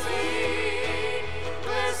world see.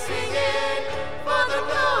 We're singing for the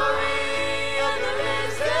glory of the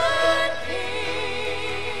risen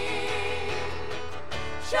King.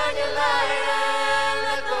 Shine your light and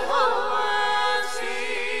let the whole world see.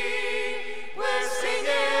 We're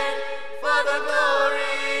singing for the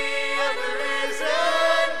glory of the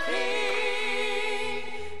risen King.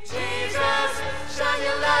 Jesus, shine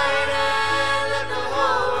your light and let the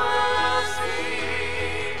whole world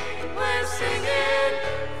see. We're singing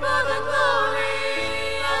for the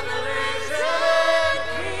glory of the risen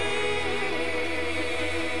King.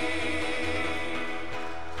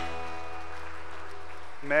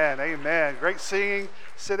 Amen, amen. Great singing.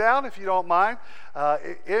 Sit down if you don't mind.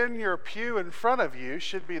 In your pew in front of you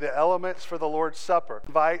should be the elements for the Lord's Supper.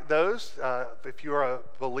 Invite those, if you are a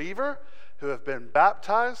believer who have been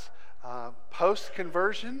baptized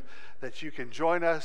post-conversion, that you can join us